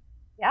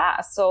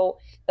 Yeah. So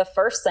the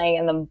first thing,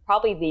 and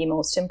probably the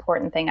most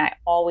important thing I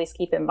always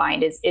keep in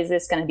mind is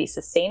this going to be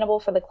sustainable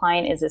for the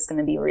client? Is this going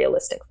to be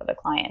realistic for the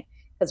client?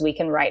 Because we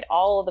can write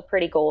all of the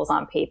pretty goals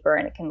on paper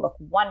and it can look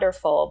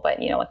wonderful, but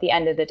at the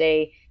end of the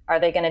day, are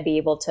they going to be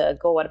able to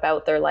go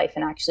about their life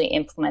and actually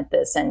implement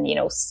this and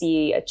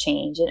see a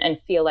change and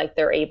feel like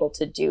they're able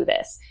to do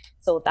this?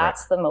 So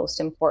that's the most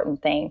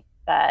important thing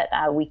that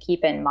we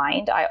keep in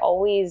mind. I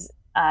always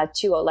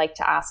too like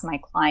to ask my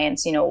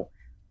clients,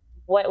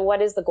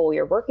 what is the goal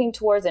you're working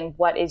towards and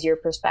what is your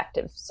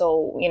perspective?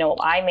 So,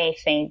 I may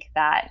think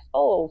that,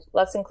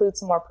 let's include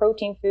some more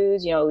protein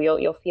foods,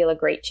 you'll feel a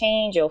great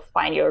change, you'll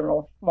find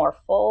you're more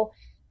full.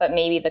 But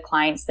maybe the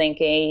client's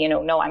thinking,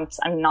 no, I'm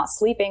not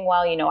sleeping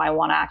well, I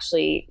want to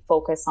actually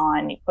focus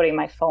on putting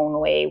my phone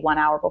away 1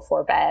 hour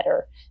before bed,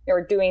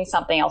 or doing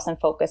something else and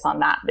focus on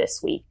that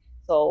this week.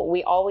 So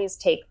we always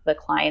take the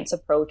client's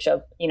approach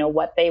of,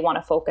 what they want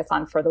to focus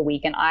on for the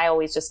week. And I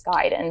always just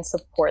guide and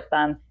support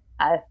them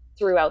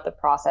throughout the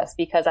process,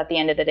 because at the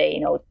end of the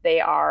day, they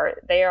are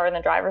in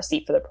the driver's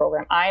seat for the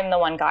program. I'm the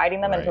one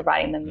guiding them and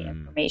providing them the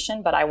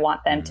information, but I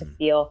want them to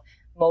feel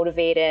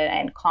motivated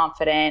and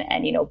confident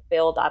and,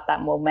 build up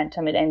that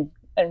momentum and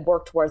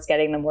work towards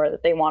getting them where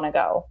they want to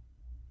go.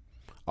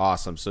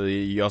 Awesome. So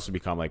you also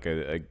become like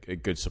a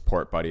good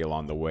support buddy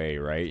along the way,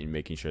 right? And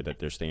making sure that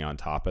they're staying on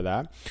top of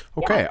that.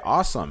 Okay. Yeah.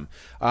 Awesome.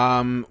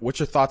 What's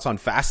your thoughts on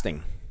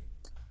fasting?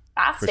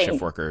 For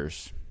shift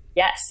workers?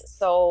 Yes.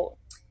 So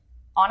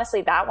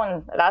honestly,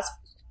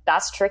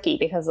 that's tricky,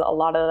 because a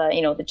lot of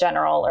the, the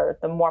general or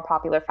the more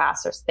popular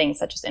fasts are things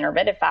such as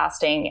intermittent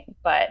fasting.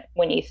 But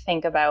when you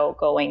think about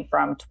going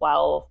from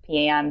 12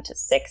 p.m. to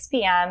 6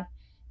 p.m.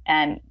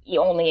 and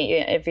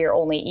if you're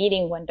only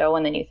eating window,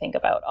 and then you think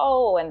about,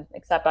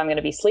 except I'm going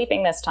to be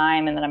sleeping this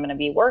time and then I'm going to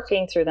be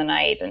working through the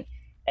night, and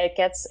it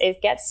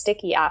gets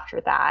sticky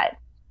after that.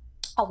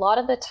 A lot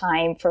of the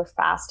time for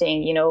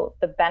fasting,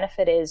 the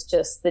benefit is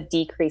just the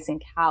decrease in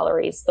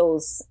calories.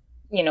 Those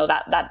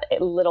that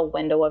little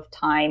window of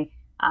time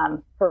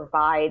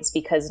provides,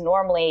 because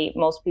normally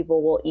most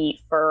people will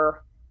eat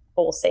for,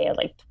 we'll say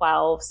like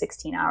 12,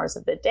 16 hours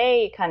of the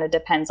day. It kind of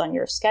depends on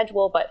your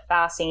schedule, but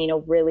fasting,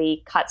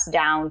 really cuts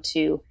down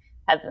to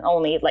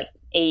only like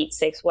 8,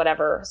 6,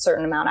 whatever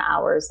certain amount of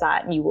hours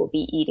that you will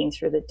be eating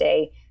through the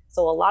day.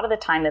 So a lot of the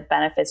time the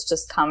benefits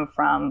just come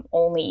from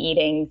only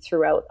eating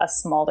throughout a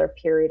smaller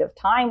period of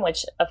time,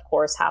 which of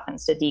course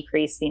happens to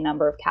decrease the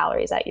number of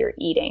calories that you're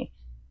eating.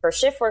 For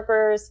shift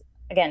workers,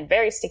 again,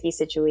 very sticky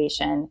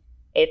situation.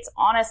 It's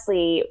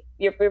honestly,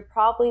 you're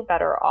probably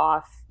better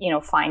off,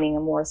 finding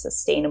a more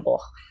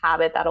sustainable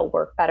habit that'll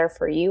work better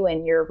for you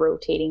and your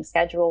rotating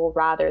schedule,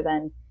 rather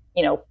than,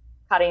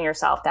 cutting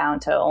yourself down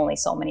to only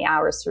so many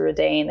hours through a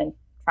day and then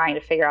trying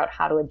to figure out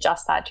how to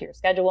adjust that to your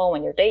schedule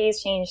when your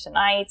days change to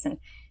nights. And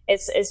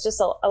it's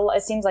just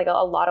it seems like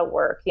a lot of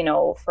work,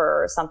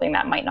 for something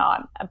that might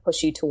not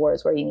push you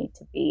towards where you need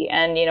to be.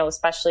 And,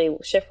 especially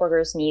shift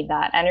workers need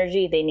that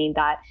energy. They need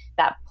that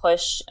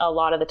push a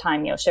lot of the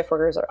time. Shift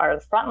workers are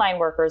the frontline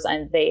workers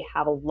and they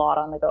have a lot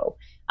on the go.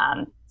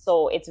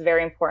 So it's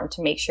very important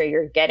to make sure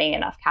you're getting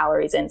enough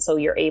calories in so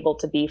you're able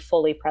to be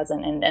fully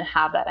present and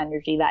have that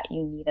energy that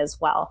you need as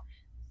well.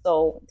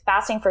 So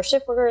fasting for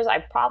shift workers, I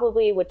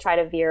probably would try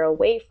to veer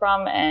away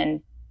from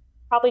and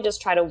probably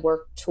just try to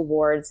work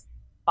towards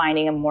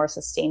finding a more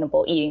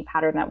sustainable eating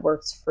pattern that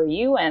works for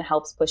you and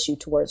helps push you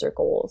towards your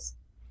goals.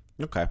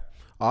 Okay.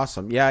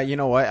 Awesome. Yeah. You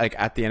know what? Like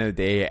at the end of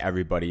the day,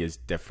 everybody is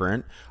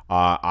different.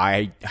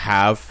 I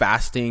have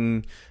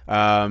fasting.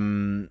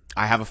 I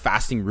have a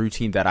fasting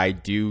routine that I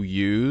do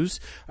use.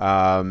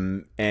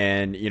 And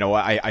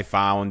I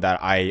found that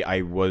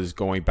I was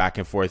going back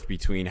and forth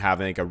between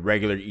having like a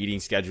regular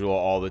eating schedule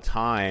all the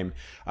time.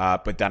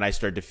 But then I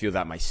started to feel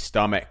that my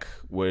stomach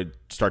would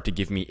start to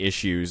give me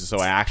issues. So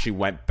I actually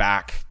went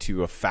back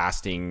to a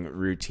fasting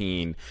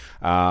routine.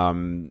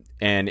 And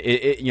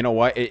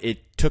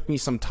it took me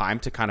some time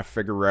to kind of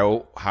figure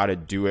out how to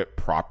do it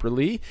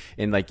properly.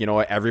 And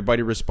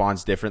everybody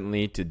responds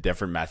differently to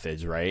different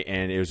methods, right?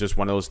 And it was just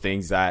one of those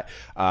things that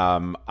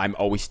I'm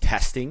always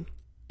testing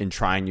and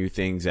trying new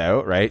things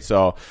out, right?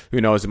 So who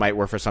knows, it might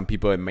work for some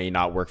people, it may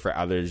not work for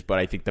others, but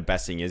I think the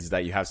best thing is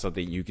that you have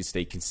something you can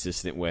stay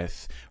consistent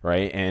with,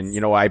 right? And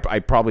I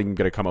probably am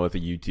going to come up with a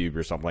YouTube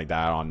or something like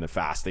that on the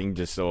fasting,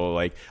 just so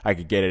like I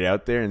could get it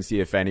out there and see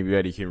if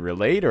anybody can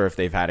relate or if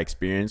they've had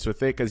experience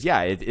with it, because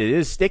it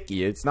is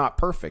sticky, it's not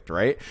perfect,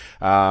 right?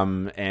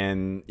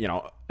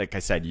 Like I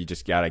said, you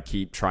just got to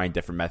keep trying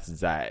different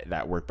methods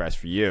that work best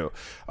for you.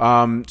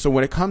 So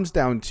when it comes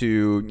down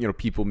to,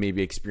 people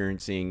maybe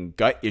experiencing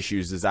gut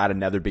issues, is that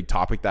another big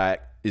topic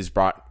that is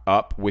brought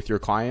up with your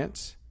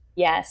clients?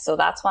 Yes. So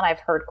that's one I've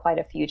heard quite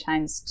a few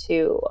times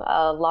too.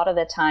 A lot of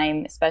the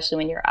time, especially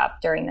when you're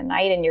up during the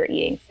night and you're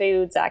eating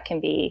foods, that can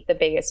be the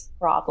biggest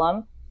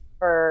problem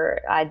for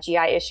GI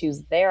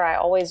issues there. I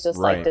always just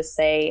like to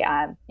say,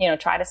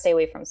 try to stay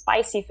away from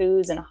spicy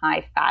foods and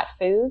high fat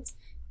foods.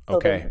 So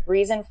the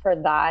reason for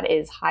that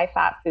is high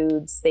fat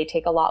foods, they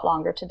take a lot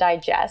longer to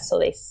digest. So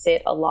they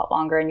sit a lot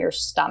longer in your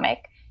stomach.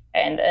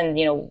 And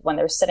when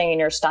they're sitting in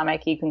your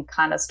stomach, you can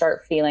kind of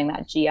start feeling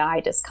that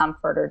GI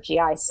discomfort or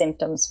GI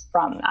symptoms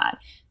from that.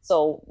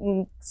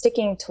 So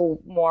sticking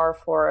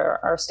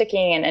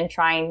and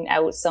trying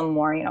out some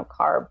more,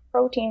 carb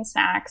protein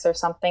snacks or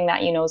something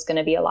that, is going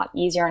to be a lot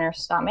easier on your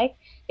stomach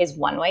is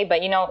one way.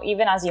 But,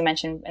 even as you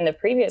mentioned in the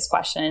previous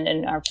question,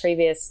 in our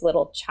previous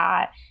little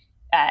chat,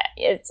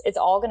 it's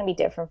all going to be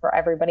different for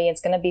everybody.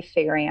 It's going to be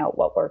figuring out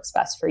what works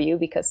best for you,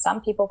 because some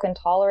people can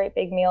tolerate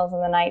big meals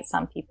in the night,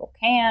 some people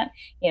can't.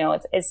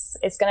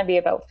 It's going to be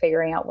about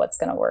figuring out what's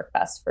going to work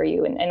best for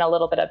you and a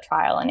little bit of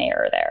trial and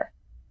error there.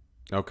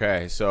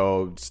 Okay,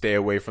 so stay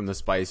away from the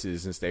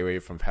spices and stay away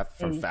from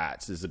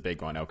fats is a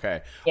big one.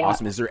 Okay, yeah.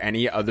 Awesome. Is there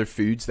any other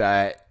foods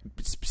that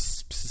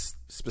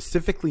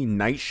specifically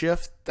night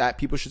shift that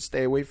people should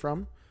stay away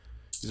from?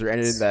 Is there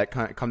any that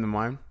come to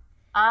mind?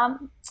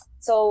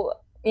 So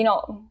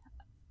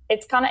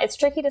it's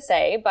tricky to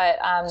say, but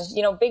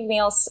big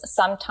meals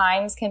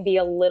sometimes can be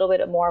a little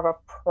bit more of a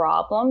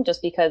problem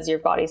just because your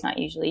body's not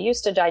usually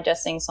used to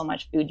digesting so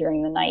much food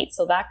during the night.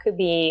 So that could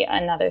be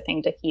another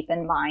thing to keep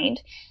in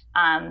mind.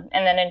 And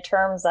then in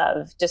terms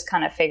of just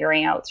kind of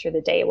figuring out through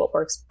the day what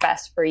works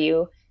best for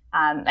you,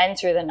 and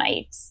through the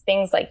night,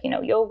 things like,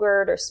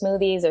 yogurt or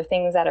smoothies or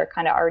things that are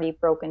kind of already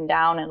broken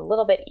down and a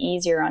little bit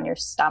easier on your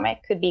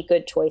stomach could be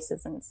good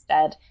choices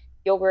instead.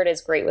 Yogurt is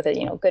great with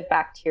good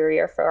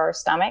bacteria for our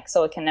stomach,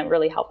 so it can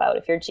really help out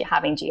if you're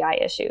having GI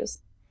issues.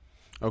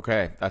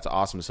 Okay, that's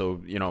awesome.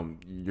 So,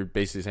 you're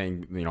basically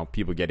saying,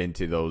 people get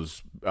into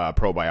those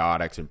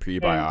probiotics and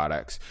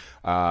prebiotics.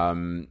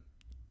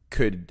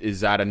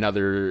 Is that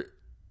another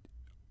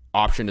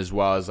option as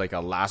well as like a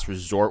last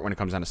resort when it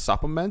comes down to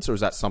supplements, or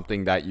is that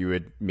something that you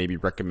would maybe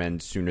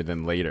recommend sooner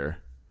than later?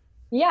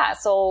 Yeah.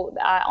 So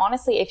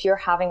honestly, if you're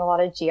having a lot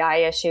of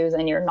GI issues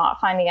and you're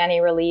not finding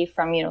any relief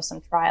from,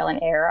 some trial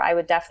and error, I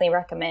would definitely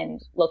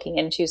recommend looking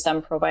into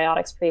some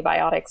probiotics,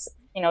 prebiotics,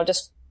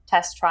 just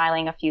test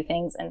trialing a few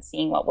things and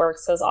seeing what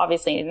works. Because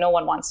obviously no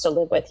one wants to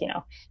live with,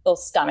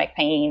 those stomach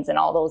pains and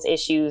all those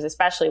issues,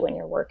 especially when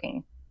you're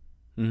working.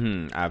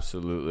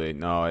 Absolutely.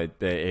 No,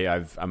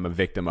 I'm a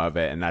victim of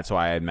it. And that's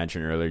why I had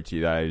mentioned earlier to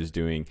you that I was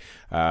doing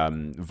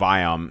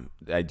Viome.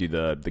 I do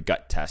the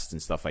gut test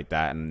and stuff like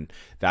that. And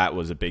that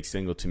was a big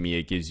signal to me.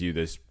 It gives you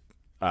this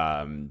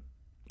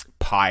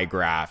pie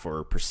graph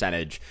or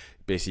percentage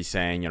basically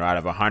saying, out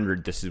of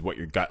 100, this is what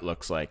your gut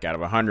looks like. Out of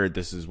 100,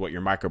 this is what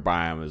your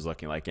microbiome is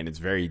looking like. And it's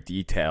very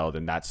detailed.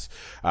 And that's,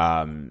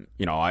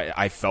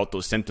 I felt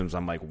those symptoms.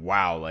 I'm like,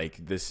 wow,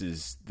 like this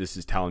is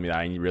telling me that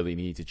I really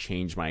need to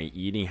change my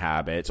eating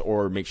habits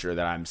or make sure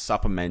that I'm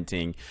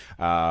supplementing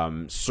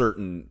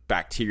certain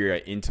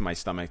bacteria into my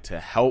stomach to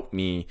help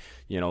me,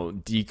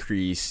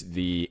 decrease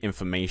the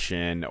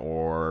inflammation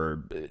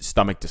or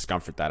stomach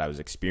discomfort that I was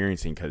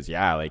experiencing. Cause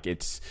like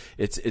it's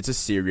a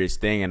serious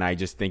thing. And I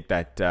just think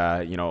that,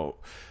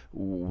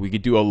 we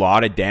could do a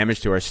lot of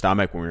damage to our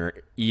stomach when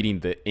we're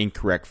eating the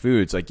incorrect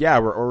foods. Like,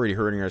 we're already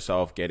hurting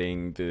ourselves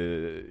getting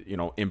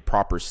the,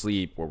 improper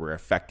sleep where we're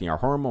affecting our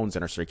hormones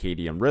and our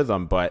circadian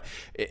rhythm. But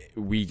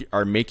we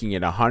are making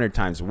it 100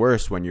 times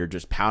worse when you're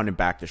just pounding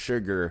back the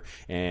sugar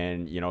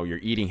and, you're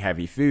eating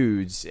heavy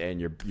foods and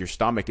your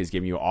stomach is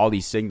giving you all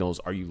these signals.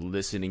 Are you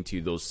listening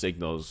to those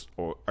signals,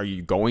 or are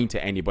you going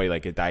to anybody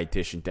like a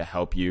dietitian to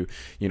help you,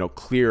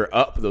 clear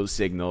up those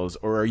signals?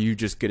 Or are you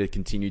just going to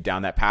continue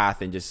down that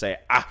path and just say,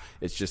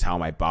 it's just how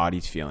my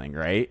body's feeling,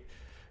 right?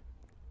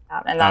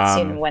 And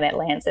that's when it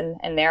lands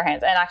in their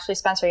hands. And actually,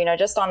 Spencer,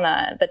 just on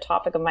the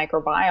topic of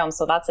microbiome,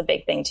 so that's a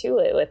big thing too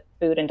with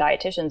food and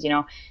dietitians,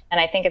 and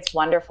I think it's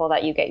wonderful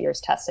that you get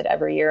yours tested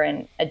every year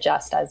and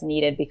adjust as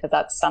needed, because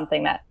that's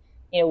something that,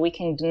 we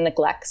can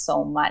neglect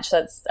so much.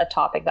 That's a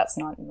topic that's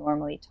not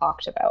normally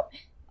talked about.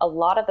 A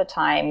lot of the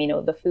time,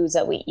 the foods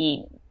that we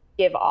eat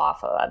give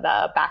off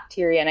the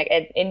bacteria, and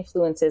it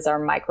influences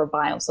our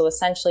microbiome. So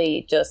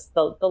essentially just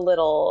the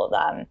little,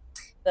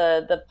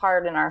 the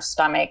part in our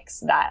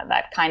stomachs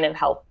that kind of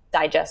help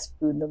digest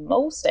food the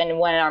most. And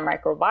when our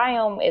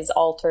microbiome is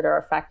altered or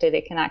affected,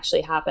 it can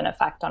actually have an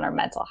effect on our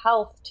mental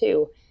health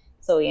too.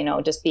 So,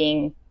 just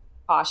being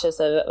cautious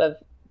of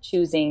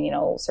choosing,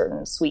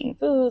 certain sweetened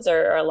foods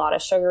or a lot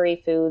of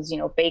sugary foods,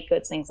 baked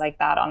goods, things like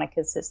that on a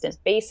consistent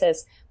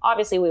basis.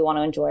 Obviously we want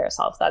to enjoy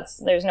ourselves.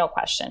 There's no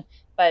question.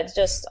 But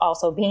just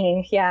also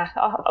being,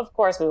 of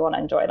course we want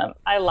to enjoy them.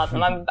 I love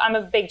them. I'm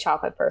a big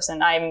chocolate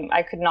person.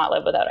 I could not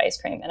live without ice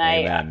cream.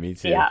 And me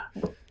too. Yeah,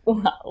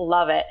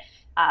 love it.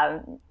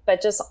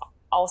 But just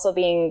also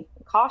being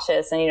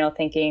cautious and,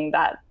 thinking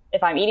that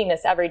if I'm eating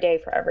this every day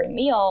for every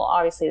meal,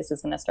 obviously this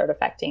is going to start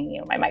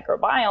affecting, my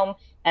microbiome,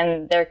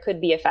 and there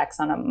could be effects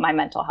on my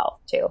mental health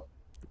too.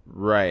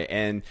 Right.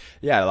 And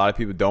a lot of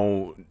people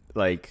don't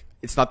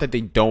it's not that they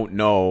don't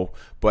know,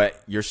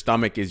 but your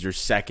stomach is your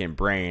second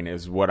brain,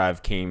 is what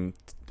I've come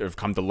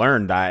to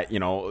learn, that,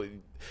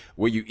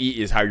 what you eat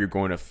is how you're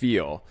going to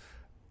feel,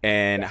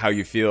 and how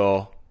you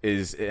feel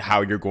is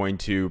how you're going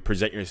to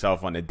present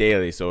yourself on a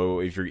daily. So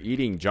if you're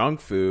eating junk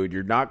food,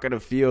 you're not going to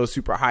feel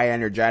super high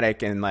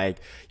energetic and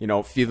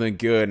feeling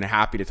good and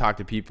happy to talk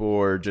to people,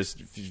 or just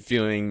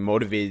feeling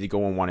motivated to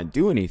go and want to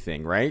do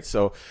anything. Right.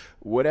 So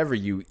whatever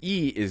you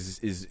eat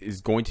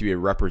is going to be a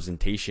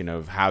representation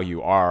of how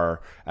you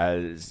are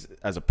as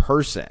a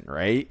person.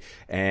 Right.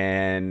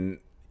 And,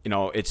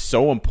 it's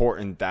so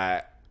important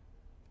that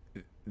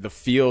the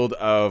field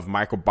of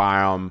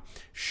microbiome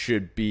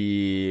should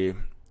be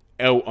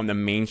out on the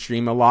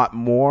mainstream a lot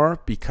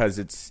more, because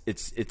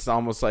it's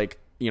almost like,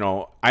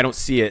 I don't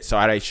see it, so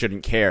I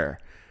shouldn't care.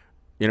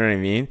 You know what I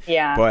mean?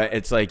 Yeah. But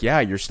it's like,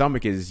 your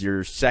stomach is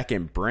your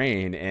second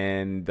brain,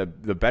 and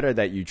the better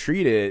that you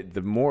treat it,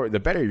 the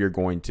better you're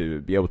going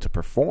to be able to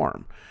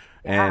perform.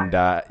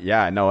 Yeah.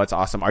 And no, it's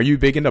awesome. Are you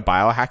big into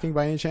biohacking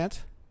by any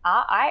chance?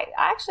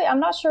 I'm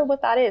not sure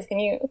what that is. Can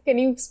you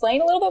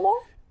explain a little bit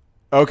more?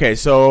 Okay,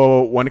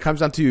 so when it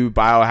comes down to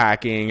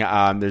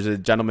biohacking, there's a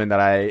gentleman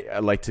that I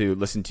like to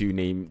listen to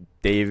named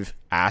Dave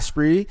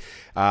Asprey.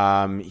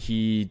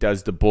 He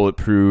does the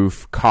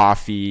Bulletproof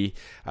Coffee,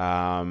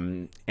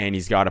 and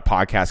he's got a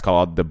podcast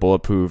called the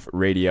Bulletproof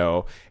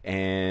Radio.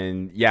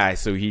 And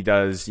so he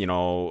does,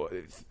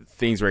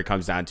 things where it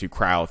comes down to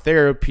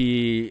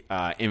cryotherapy,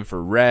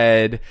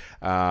 infrared.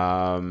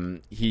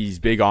 He's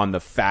big on the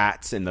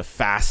fats and the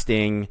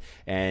fasting,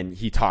 and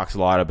he talks a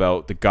lot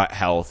about the gut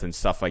health and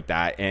stuff like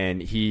that.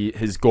 And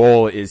his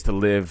goal is to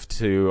live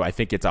to, I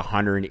think it's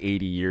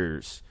 180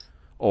 years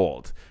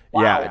old.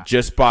 Wow. Yeah,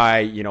 just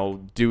by,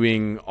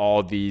 doing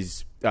all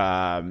these,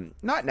 not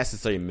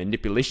necessarily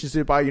manipulations to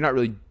the body. You're not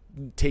really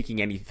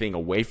taking anything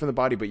away from the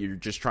body, but you're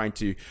just trying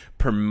to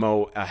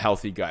promote a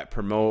healthy gut,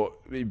 promote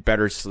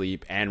better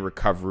sleep and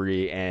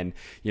recovery, and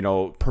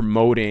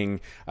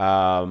promoting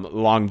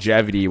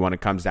longevity when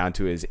it comes down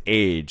to his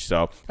age.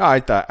 So I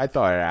thought I'd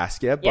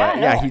ask you,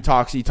 but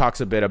he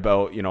talks a bit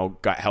about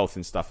gut health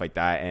and stuff like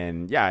that,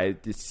 and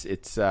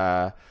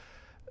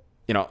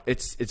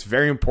it's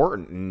very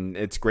important, and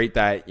it's great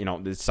that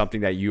it's something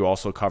that you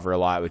also cover a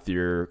lot with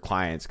your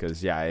clients,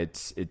 because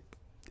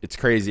it's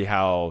crazy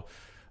how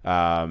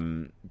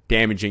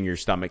damaging your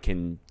stomach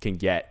can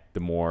get the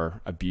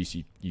more abuse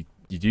you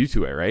do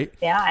to it, right?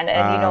 Yeah, and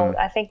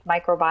I think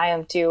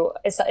microbiome too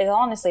is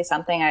honestly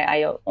something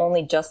I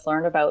only just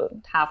learned about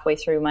halfway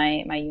through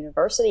my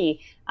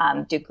university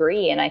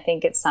degree, and I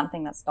think it's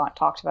something that's not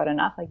talked about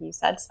enough, like you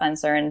said,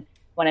 Spencer. And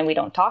when we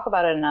don't talk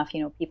about it enough,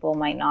 people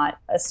might not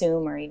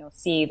assume or,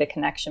 see the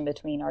connection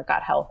between our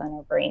gut health and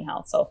our brain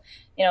health. So,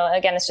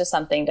 again, it's just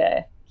something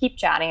to keep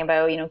chatting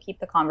about, keep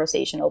the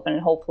conversation open,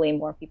 and hopefully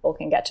more people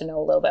can get to know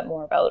a little bit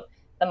more about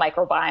the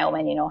microbiome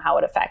and, how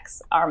it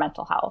affects our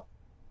mental health.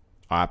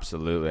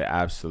 Absolutely.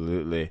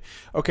 Absolutely.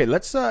 Okay.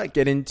 Let's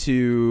get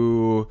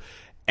into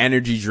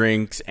energy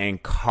drinks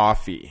and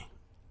coffee.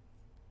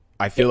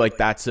 I feel like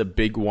that's a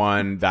big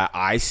one that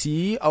I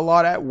see a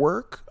lot at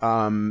work,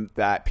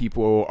 that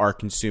people are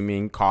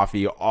consuming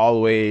coffee all the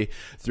way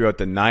throughout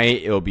the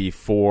night. It'll be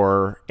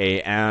 4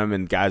 a.m.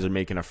 and guys are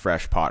making a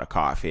fresh pot of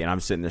coffee. And I'm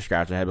sitting there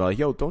scratching my head like,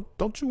 yo,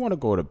 don't you want to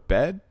go to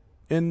bed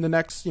in the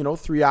next,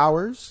 3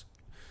 hours?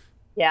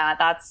 Yeah,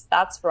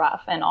 that's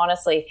rough. And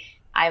honestly,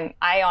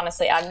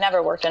 I've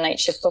never worked a night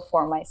shift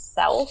before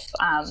myself,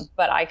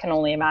 but I can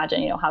only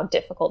imagine, how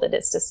difficult it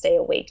is to stay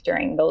awake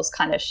during those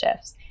kind of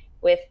shifts.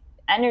 With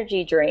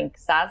energy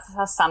drinks, that's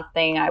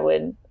something I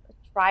would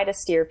try to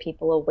steer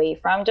people away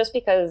from, just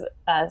because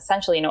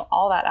essentially,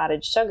 all that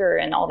added sugar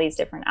and all these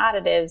different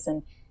additives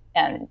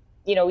and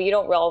you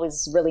don't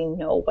always really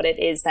know what it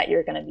is that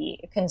you're going to be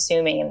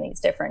consuming in these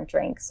different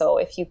drinks. So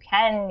if you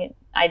can,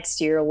 I'd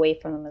steer away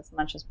from them as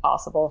much as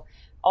possible.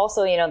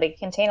 Also, they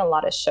contain a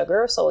lot of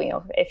sugar. So,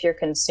 if you're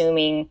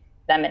consuming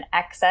them in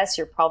excess,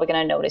 you're probably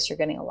going to notice you're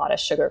getting a lot of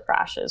sugar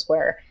crashes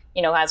where,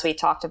 as we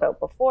talked about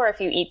before, if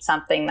you eat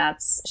something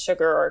that's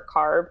sugar or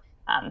carb,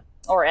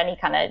 or any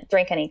kind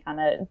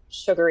of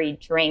sugary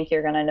drink,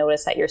 you're going to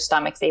notice that your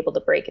stomach's able to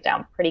break it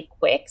down pretty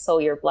quick. So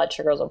your blood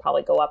sugars will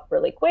probably go up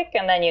really quick.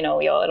 And then,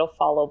 it'll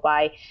follow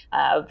by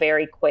a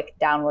very quick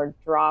downward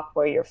drop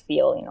where you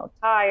feel,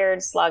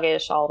 tired,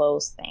 sluggish, all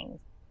those things.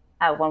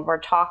 When we're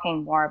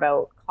talking more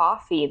about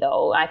coffee,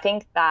 though, I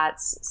think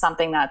that's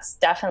something that's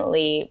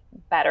definitely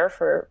better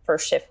for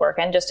shift work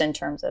and just in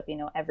terms of,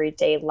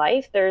 everyday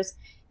life. There's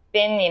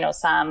been,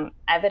 some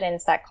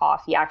evidence that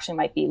coffee actually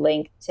might be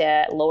linked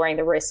to lowering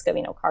the risk of,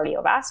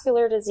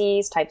 cardiovascular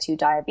disease, type 2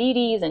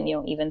 diabetes, and,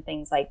 even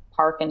things like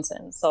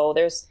Parkinson's. So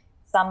there's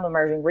some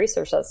emerging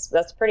research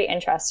that's pretty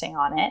interesting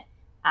on it.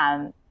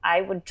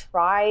 I would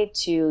try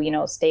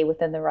to, stay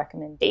within the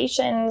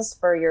recommendations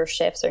for your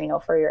shifts or,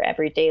 for your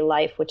everyday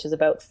life, which is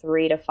about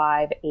 3 to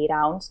 5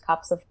 8-ounce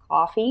cups of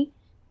coffee.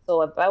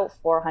 So about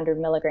 400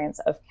 milligrams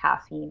of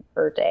caffeine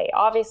per day.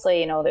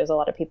 Obviously, there's a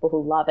lot of people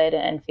who love it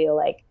and feel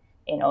like,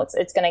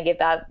 it's going to give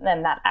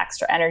them that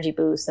extra energy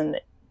boost. And,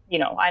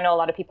 I know a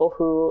lot of people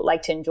who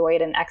like to enjoy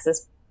it in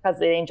excess because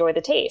they enjoy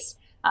the taste.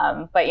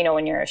 But,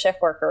 when you're a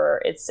shift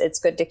worker, it's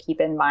good to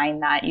keep in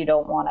mind that you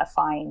don't want to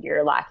find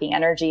you're lacking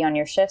energy on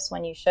your shifts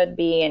when you should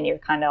be, and you're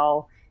kind of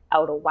all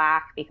out of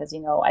whack because,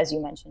 as you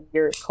mentioned,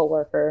 your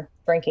coworker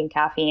drinking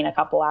caffeine a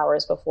couple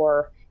hours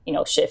before,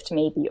 shift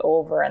may be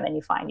over, and then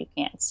you find you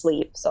can't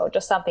sleep. So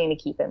just something to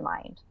keep in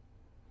mind.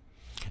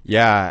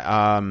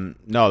 Yeah.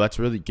 No, that's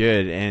really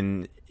good.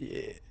 And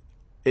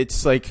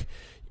it's like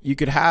you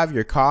could have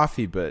your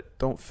coffee, but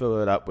don't fill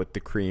it up with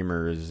the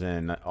creamers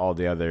and all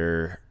the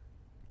other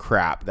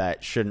crap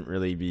that shouldn't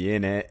really be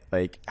in it.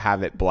 Like,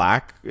 have it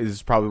black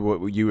is probably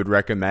what you would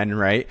recommend,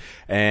 right?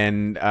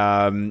 And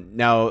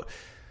now,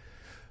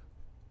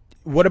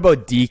 what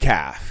about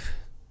decaf?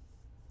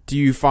 Do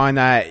you find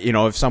that,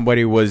 if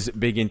somebody was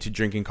big into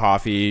drinking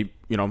coffee,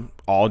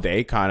 all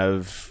day, kind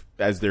of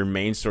as their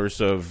main source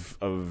of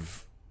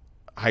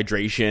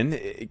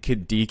hydration,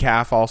 could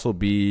decaf also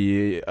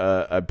be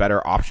a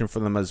better option for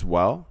them as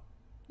well?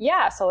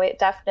 Yeah, so it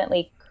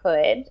definitely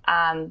could.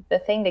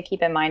 The thing to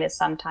keep in mind is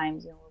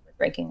sometimes, we're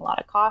drinking a lot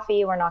of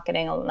coffee, we're not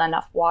getting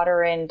enough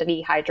water in.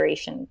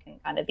 Dehydration can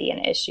kind of be an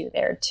issue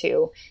there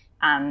too.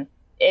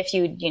 If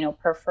you,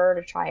 prefer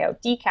to try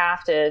out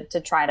decaf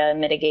to try to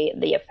mitigate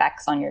the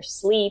effects on your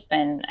sleep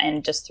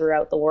and just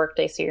throughout the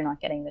workday so you're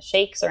not getting the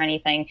shakes or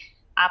anything,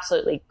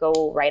 absolutely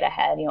go right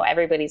ahead.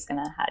 Everybody's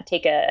going to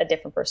take a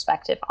different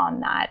perspective on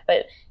that.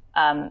 But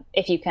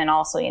if you can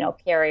also,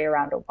 carry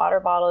around a water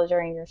bottle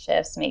during your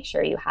shifts, make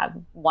sure you have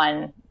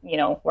one,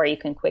 where you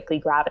can quickly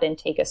grab it and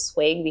take a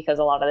swig, because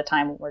a lot of the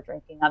time when we're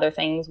drinking other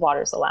things,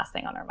 water is the last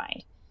thing on our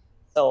mind.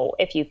 So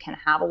if you can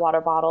have a water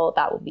bottle,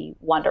 that would be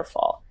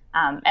wonderful.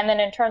 And then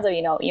in terms of,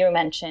 you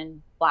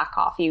mentioned black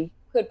coffee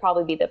could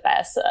probably be the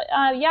best.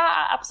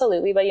 Yeah,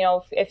 absolutely. But,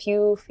 if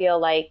you feel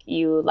like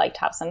you like to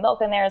have some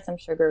milk in there, some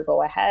sugar,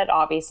 go ahead.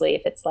 Obviously,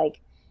 if it's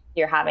like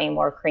you're having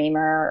more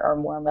creamer or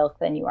more milk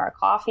than you are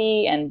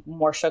coffee and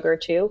more sugar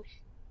too,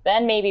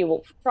 then maybe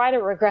we'll try to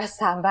regress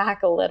that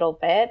back a little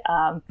bit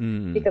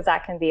because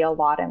that can be a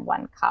lot in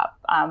one cup.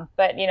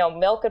 But,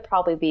 milk could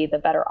probably be the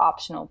better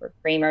option over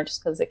creamer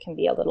just because it can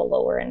be a little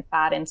lower in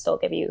fat and still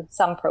give you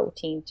some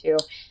protein too.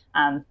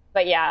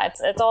 But yeah,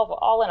 it's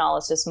all in all,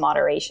 it's just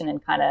moderation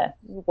and kind of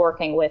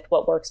working with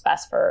what works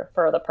best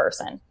for the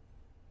person.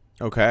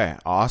 Okay,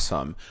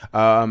 awesome.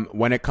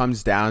 When it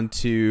comes down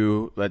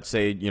to, let's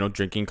say,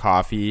 drinking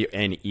coffee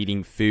and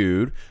eating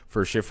food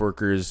for shift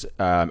workers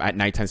at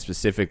nighttime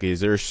specifically, is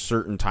there a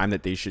certain time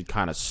that they should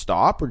kind of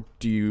stop, or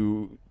do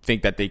you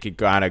think that they could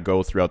kind of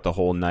go throughout the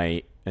whole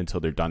night until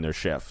they're done their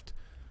shift?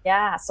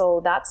 Yeah,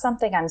 so that's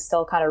something I'm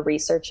still kind of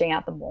researching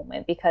at the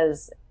moment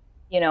because,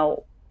 you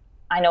know,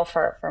 I know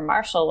for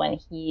Marshall, when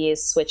he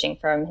is switching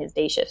from his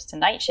day shifts to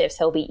night shifts,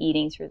 he'll be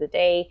eating through the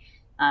day,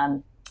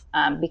 um,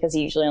 because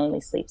he usually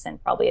only sleeps in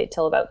probably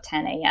until about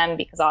 10 a.m.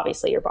 because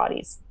obviously your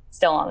body's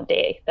still on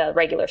the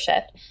regular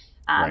shift.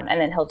 Right.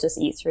 And then he'll just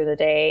eat through the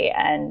day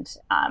and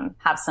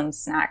have some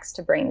snacks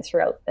to bring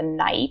throughout the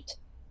night.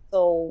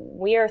 So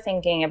we are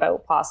thinking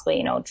about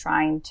possibly,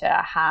 trying to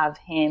have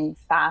him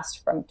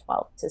fast from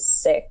 12 to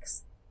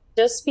 6,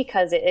 just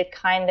because it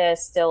kind of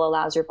still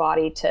allows your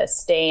body to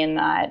stay in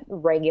that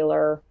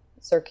regular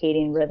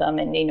circadian rhythm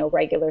and,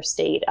 regular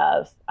state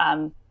of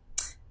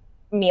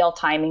meal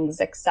timings,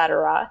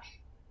 etc.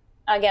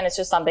 Again, it's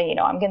just something,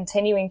 I'm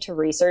continuing to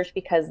research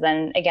because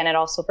then again, it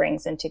also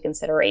brings into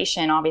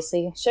consideration,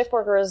 obviously, shift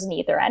workers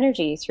need their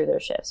energy through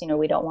their shifts.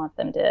 We don't want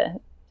them to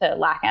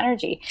lack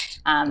energy.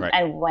 Right.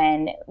 And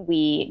when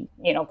we,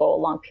 go a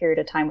long period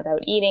of time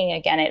without eating,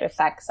 again, it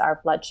affects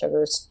our blood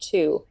sugars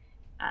too.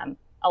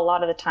 A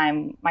lot of the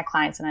time, my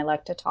clients and I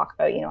like to talk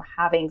about,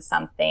 having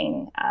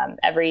something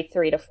every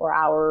 3 to 4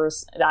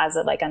 hours as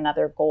like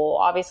another goal.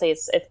 Obviously,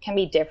 it can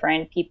be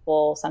different.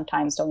 People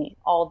sometimes don't eat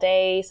all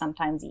day,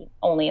 sometimes eat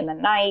only in the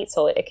night.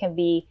 So it can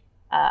be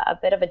a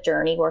bit of a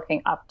journey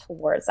working up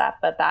towards that.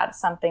 But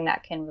that's something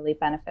that can really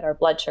benefit our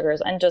blood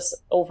sugars and just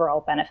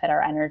overall benefit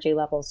our energy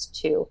levels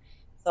too.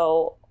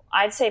 So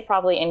I'd say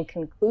probably in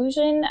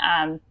conclusion,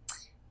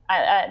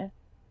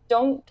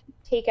 don't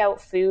take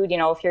out food.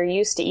 If you're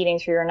used to eating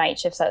through your night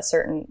shifts at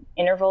certain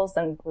intervals,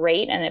 then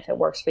great. And if it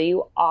works for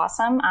you,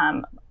 awesome.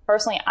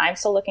 Personally, I'm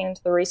still looking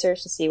into the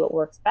research to see what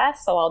works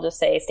best. So I'll just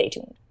say stay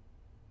tuned.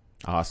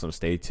 Awesome.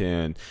 Stay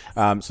tuned.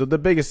 So the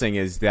biggest thing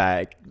is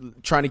that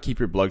trying to keep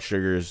your blood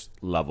sugars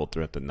level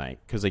throughout the night.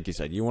 Because like you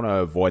said, you want to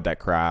avoid that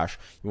crash.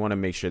 You want to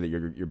make sure that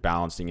you're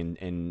balancing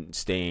and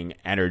staying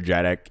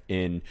energetic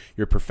in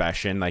your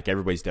profession. Like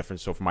everybody's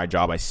different. So for my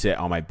job, I sit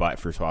on my butt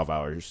for 12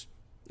 hours.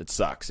 It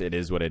sucks. It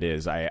is what it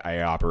is.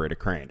 I operate a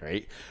crane,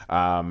 right?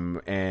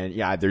 And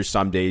yeah, there's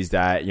some days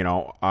that,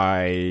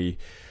 I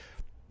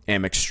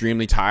am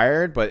extremely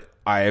tired, but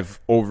I've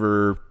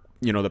over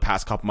the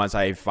past couple months,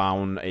 I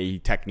found a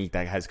technique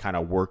that has kind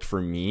of worked for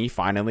me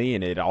finally.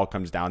 And it all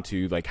comes down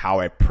to like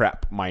how I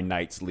prep my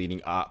nights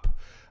leading up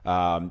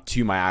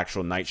to my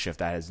actual night shift.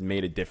 That has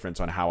made a difference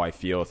on how I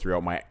feel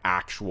throughout my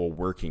actual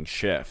working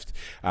shift.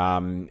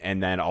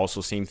 And then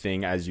also same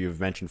thing as you've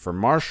mentioned for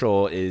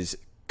Marshall is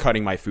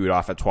cutting my food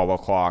off at 12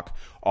 o'clock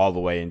all the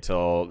way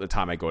until the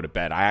time I go to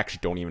bed. I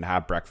actually don't even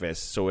have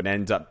breakfast. So it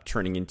ends up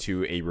turning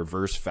into a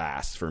reverse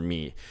fast for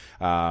me.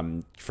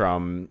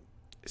 From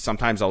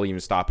sometimes I'll even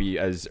stop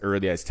as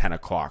early as 10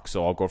 o'clock.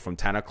 So I'll go from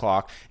 10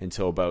 o'clock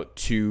until about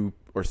 2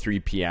 or 3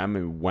 p.m.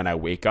 And when I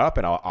wake up,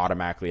 and I'll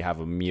automatically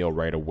have a meal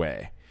right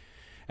away.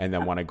 And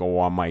then when I go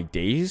on my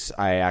days,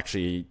 I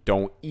actually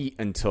don't eat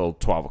until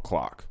 12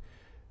 o'clock.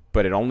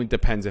 But it only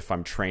depends if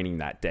I'm training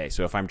that day.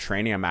 So if I'm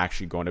training, I'm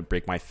actually going to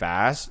break my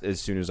fast as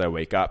soon as I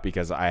wake up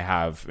because I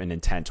have an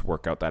intense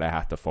workout that I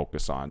have to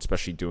focus on,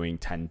 especially doing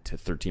 10 to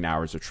 13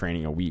 hours of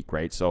training a week,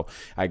 right? So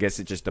I guess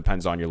it just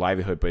depends on your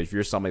livelihood. But if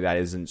you're somebody that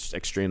isn't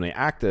extremely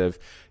active,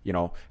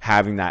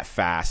 having that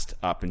fast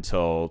up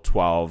until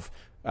 12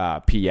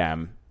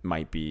 p.m.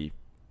 might be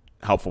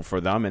helpful for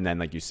them. And then,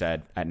 like you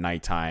said, at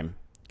nighttime,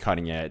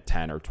 cutting it at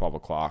 10 or 12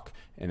 o'clock.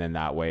 And then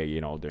that way,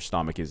 their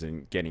stomach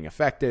isn't getting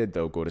affected.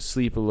 They'll go to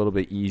sleep a little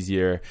bit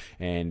easier.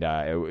 And,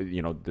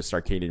 the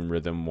circadian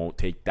rhythm won't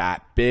take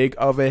that big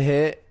of a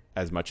hit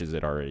as much as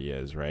it already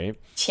is, right?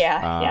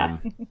 Yeah.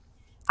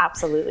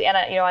 Absolutely. And,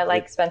 I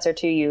like Spencer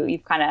too.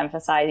 You've kind of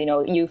emphasized,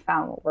 you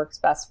found what works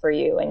best for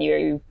you. And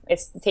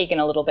it's taken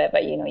a little bit,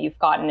 but, you've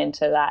gotten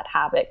into that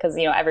habit because,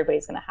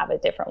 everybody's going to have a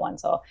different one.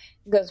 So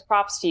it goes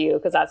props to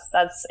you because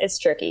it's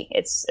tricky.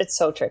 It's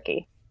so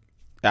tricky.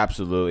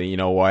 Absolutely. You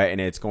know what? And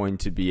it's going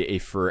to be a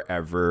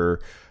forever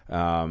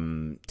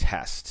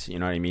test. You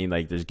know what I mean?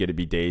 Like there's going to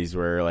be days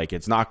where like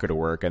it's not going to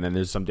work. And then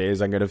there's some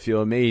days I'm going to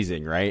feel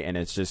amazing. Right. And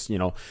it's just,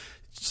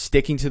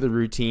 sticking to the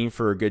routine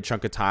for a good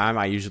chunk of time.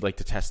 I usually like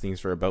to test things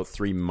for about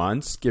 3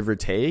 months, give or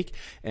take.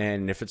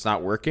 And if it's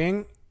not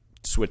working,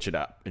 switch it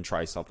up and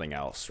try something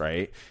else.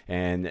 Right.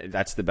 And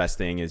that's the best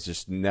thing is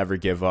just never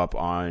give up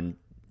on,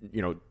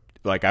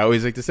 like I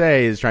always like to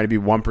say is trying to be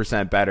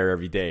 1% better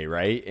every day,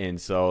 right? And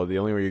so the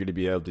only way you're going to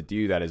be able to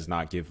do that is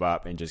not give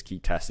up and just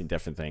keep testing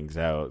different things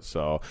out.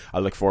 So I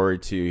look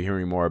forward to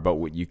hearing more about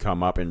what you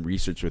come up and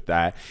research with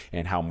that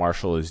and how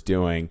Marshall is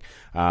doing.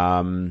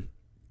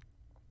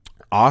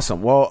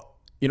 Awesome. Well,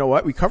 you know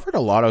what? We covered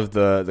a lot of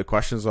the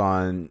questions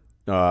on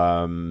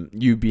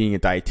you being a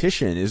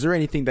dietitian. Is there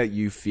anything that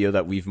you feel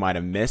that we might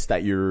have missed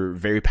that you're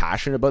very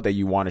passionate about that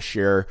you want to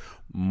share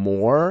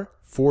more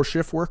for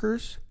shift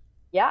workers?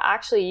 Yeah,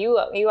 actually,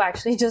 you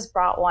actually just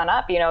brought one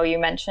up. You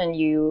mentioned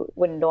you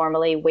would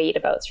normally wait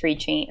about 3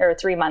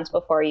 months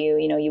before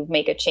you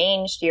make a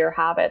change to your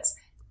habits.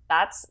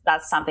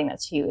 That's something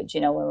that's huge.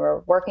 When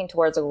we're working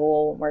towards a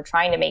goal, when we're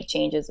trying to make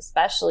changes,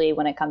 especially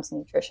when it comes to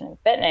nutrition and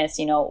fitness,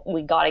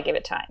 we got to give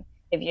it time.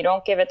 If you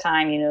don't give it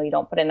time, you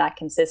don't put in that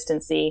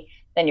consistency,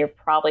 then you're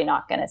probably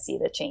not going to see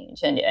the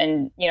change.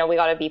 And we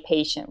got to be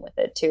patient with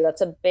it too.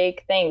 That's a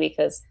big thing,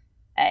 because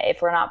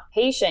if we're not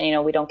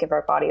patient, we don't give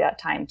our body that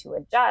time to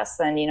adjust,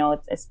 then,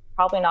 it's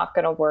probably not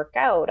going to work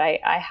out.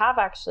 I have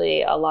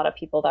actually a lot of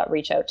people that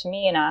reach out to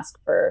me and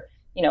ask for,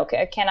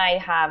 can I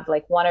have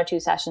like 1 or 2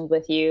 sessions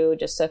with you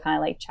just to kind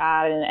of like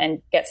chat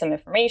and get some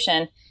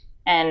information?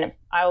 And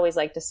I always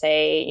like to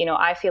say,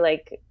 I feel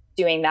like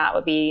doing that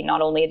would be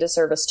not only a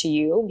disservice to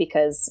you,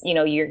 because,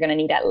 you're going to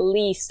need at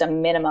least a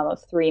minimum of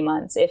 3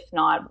 months, if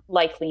not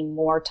likely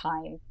more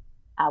time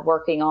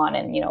working on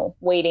and,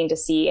 waiting to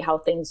see how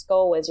things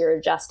go as you're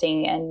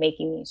adjusting and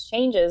making these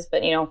changes.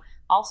 But,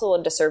 also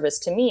a disservice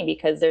to me,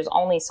 because there's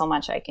only so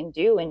much I can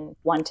do in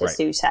 1 to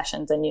 2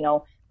 sessions. And,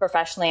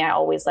 professionally, I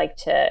always like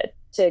to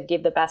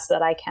give the best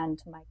that I can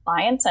to my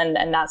clients.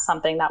 And that's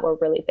something that we're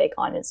really big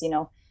on is,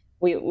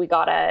 we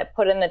got to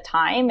put in the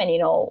time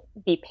and,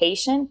 be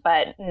patient,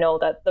 but know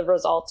that the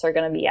results are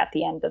going to be at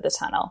the end of the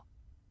tunnel.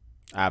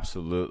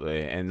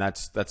 Absolutely. And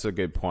that's a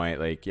good point.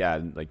 Like, yeah,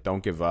 like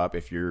don't give up.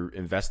 If you're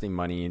investing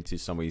money into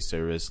somebody's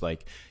service,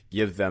 like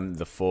give them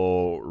the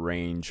full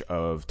range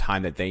of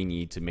time that they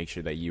need to make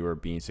sure that you are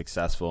being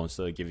successful,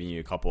 instead of giving you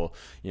a couple,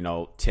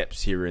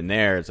 tips here and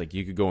there. It's like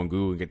you could go on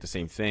Google and get the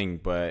same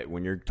thing. But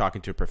when you're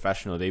talking to a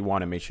professional, they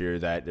want to make sure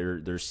that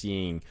they're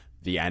seeing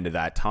the end of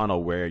that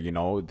tunnel where,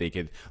 they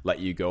could let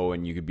you go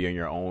and you could be on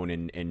your own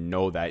and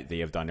know that they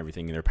have done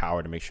everything in their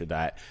power to make sure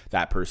that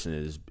that person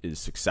is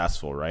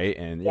successful. Right.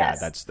 And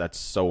yes. That's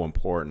so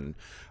important.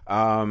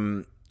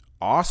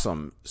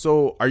 Awesome.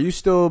 So are you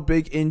still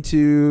big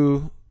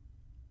into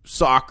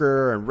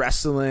soccer and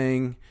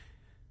wrestling?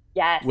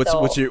 Yes.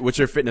 What's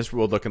your fitness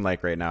world looking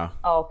like right now?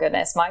 Oh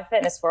goodness, my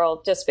fitness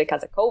world, just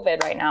because of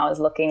COVID right now, is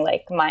looking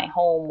like my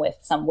home with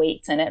some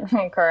weights in it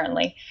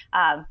currently.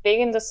 Big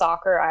into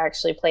soccer. I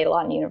actually played a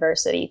lot in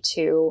university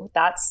too.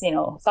 That's,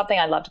 something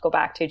I'd love to go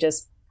back to,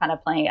 just kind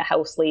of playing a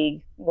house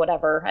league,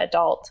 whatever,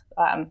 adult,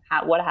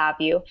 what have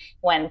you,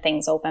 when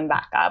things open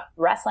back up.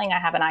 Wrestling, I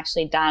haven't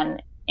actually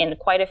done in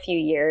quite a few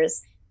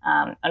years.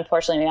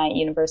 Unfortunately, my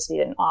university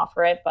didn't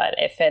offer it, but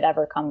if it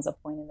ever comes a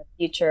point in the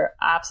future,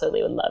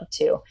 absolutely would love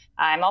to.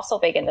 I'm also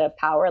big into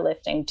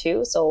powerlifting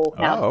too. So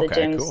now that the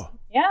gyms, cool.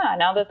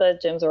 Now that the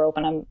gyms are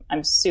open,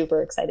 I'm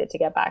super excited to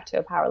get back to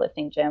a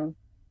powerlifting gym.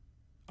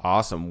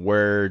 Awesome.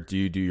 Where do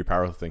you do your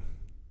powerlifting?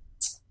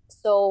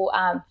 So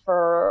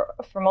for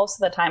most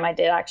of the time, I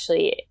did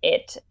actually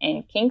it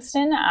in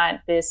Kingston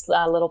at this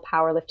little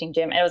powerlifting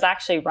gym. It was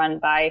actually run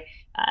by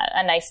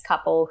a nice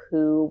couple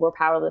who were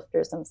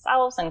powerlifters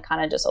themselves and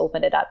kind of just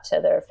opened it up to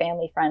their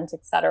family, friends,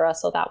 etc.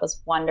 So that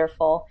was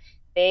wonderful.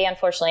 They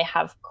unfortunately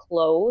have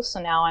closed,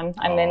 so now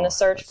I'm in the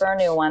search for a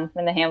new one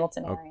in the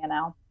Hamilton area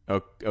now.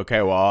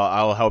 Okay, well,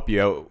 I'll help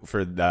you out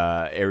for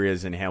the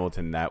areas in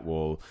Hamilton that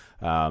will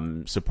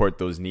support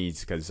those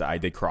needs, because I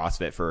did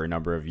CrossFit for a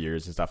number of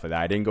years and stuff like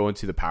that. I didn't go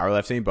into the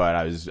powerlifting, but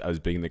I was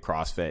big in the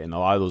CrossFit, and a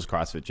lot of those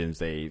CrossFit gyms,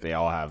 they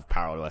all have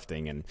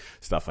powerlifting and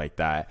stuff like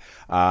that.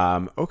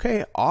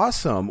 Okay,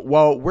 awesome.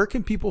 Well, where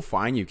can people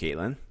find you,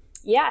 Kaitlyn?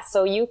 Yeah,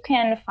 so you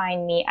can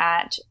find me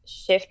at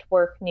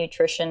Shiftwork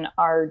Nutrition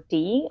RD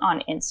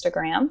on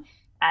Instagram.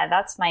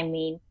 That's my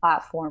main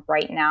platform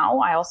right now.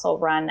 I also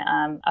run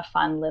a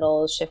fun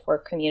little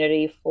Shiftwork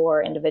community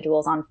for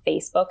individuals on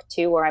Facebook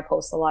too, where I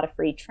post a lot of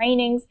free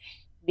trainings.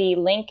 The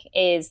link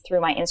is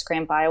through my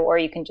Instagram bio, or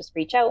you can just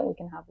reach out and we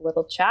can have a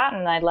little chat.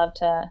 And I'd love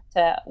to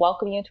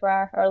welcome you to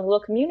our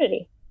little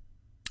community.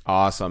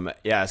 Awesome.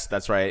 Yes,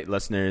 that's right,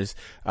 listeners.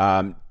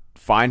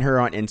 Find her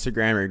on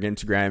Instagram. Her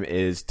Instagram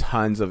is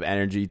tons of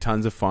energy,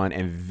 tons of fun,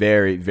 and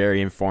very, very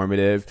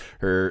informative.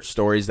 Her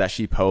stories that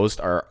she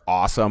posts are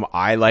awesome.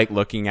 I like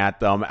looking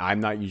at them. I'm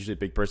not usually a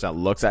big person that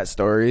looks at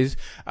stories,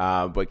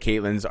 but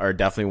Kaitlyn's are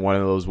definitely one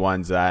of those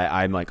ones that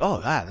I'm like,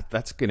 oh,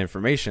 that's good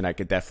information. I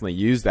could definitely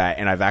use that.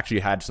 And I've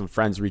actually had some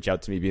friends reach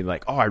out to me being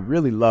like, oh, I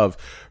really love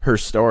her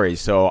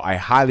stories. So I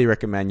highly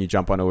recommend you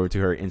jump on over to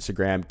her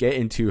Instagram, get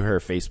into her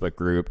Facebook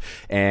group,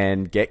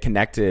 and get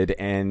connected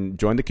and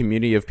join the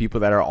community of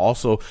people that are also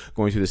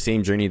going through the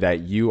same journey that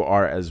you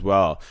are as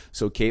well.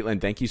 So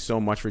Kaitlyn, thank you so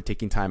much for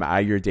taking time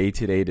out of your day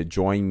today to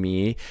join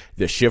me,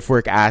 the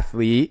Shiftwork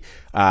athlete,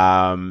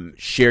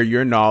 share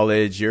your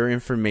knowledge, your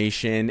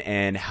information,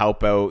 and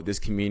help out this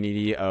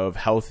community of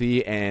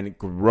healthy and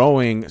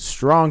growing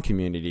strong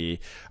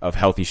community of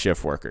healthy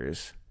shift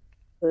workers.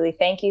 Absolutely.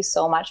 Thank you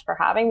so much for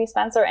having me,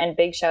 Spencer, and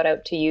big shout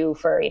out to you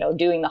for,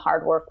 doing the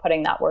hard work,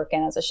 putting that work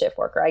in as a shift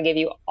worker. I give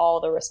you all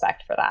the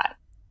respect for that.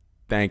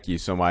 Thank you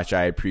so much.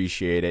 I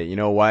appreciate it. You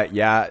know what?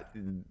 Yeah,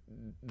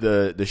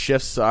 the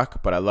shifts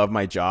suck, but I love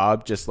my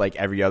job just like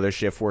every other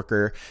shift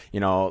worker.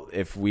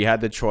 If we had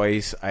the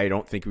choice, I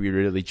don't think we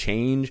really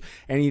change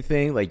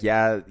anything. Like,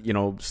 yeah,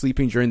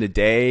 sleeping during the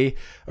day,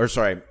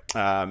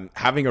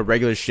 having a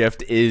regular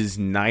shift is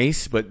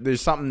nice, but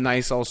there's something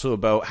nice also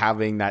about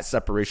having that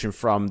separation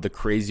from the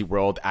crazy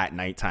world at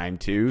nighttime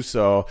too.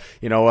 So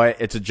you know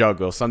what? It's a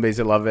juggle. Some days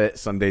I love it,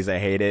 some days I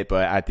hate it,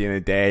 but at the end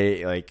of the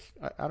day, like,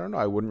 I don't know,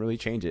 I wouldn't really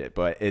change it.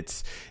 But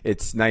it's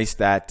nice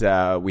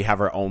that we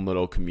have our own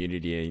little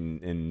community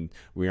and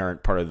we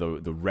aren't part of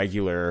the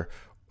regular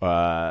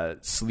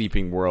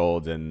sleeping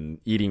world and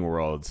eating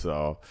world.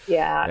 So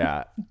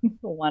yeah.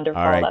 Wonderful.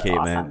 All right, That's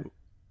Kaitlyn. awesome.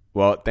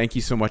 Well, thank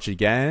you so much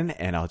again,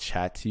 and I'll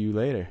chat to you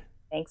later.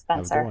 Thanks, Have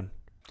a Spencer. good one.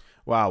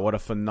 Wow, what a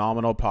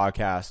phenomenal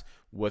podcast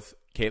with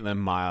Kaitlyn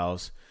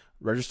Myles,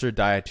 registered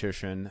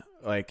dietitian.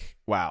 Like,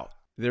 wow,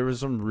 there was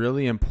some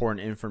really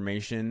important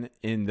information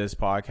in this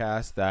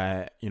podcast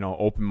that, you know,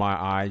 opened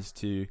my eyes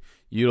to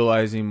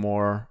utilizing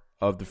more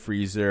of the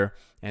freezer,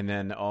 and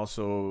then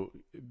also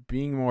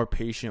being more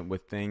patient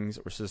with things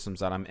or systems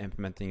that I'm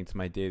implementing into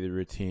my daily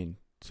routine.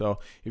 So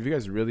if you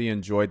guys really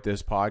enjoyed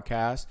this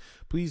podcast,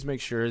 please make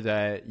sure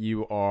that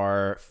you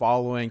are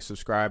following,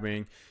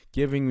 subscribing,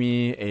 giving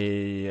me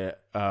a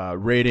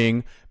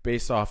rating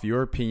based off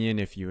your opinion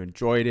if you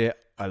enjoyed it.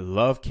 I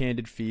love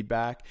candid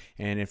feedback.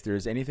 And if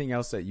there's anything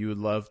else that you would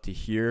love to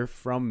hear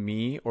from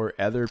me or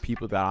other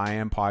people that I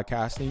am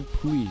podcasting,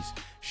 please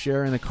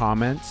share in the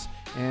comments.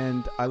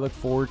 And I look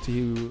forward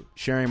to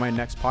sharing my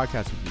next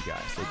podcast with you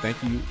guys. So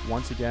thank you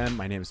once again.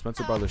 My name is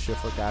Spencer Butler,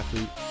 Shift Work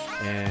Athlete,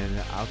 and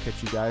I'll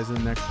catch you guys in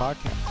the next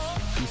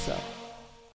podcast. Peace out.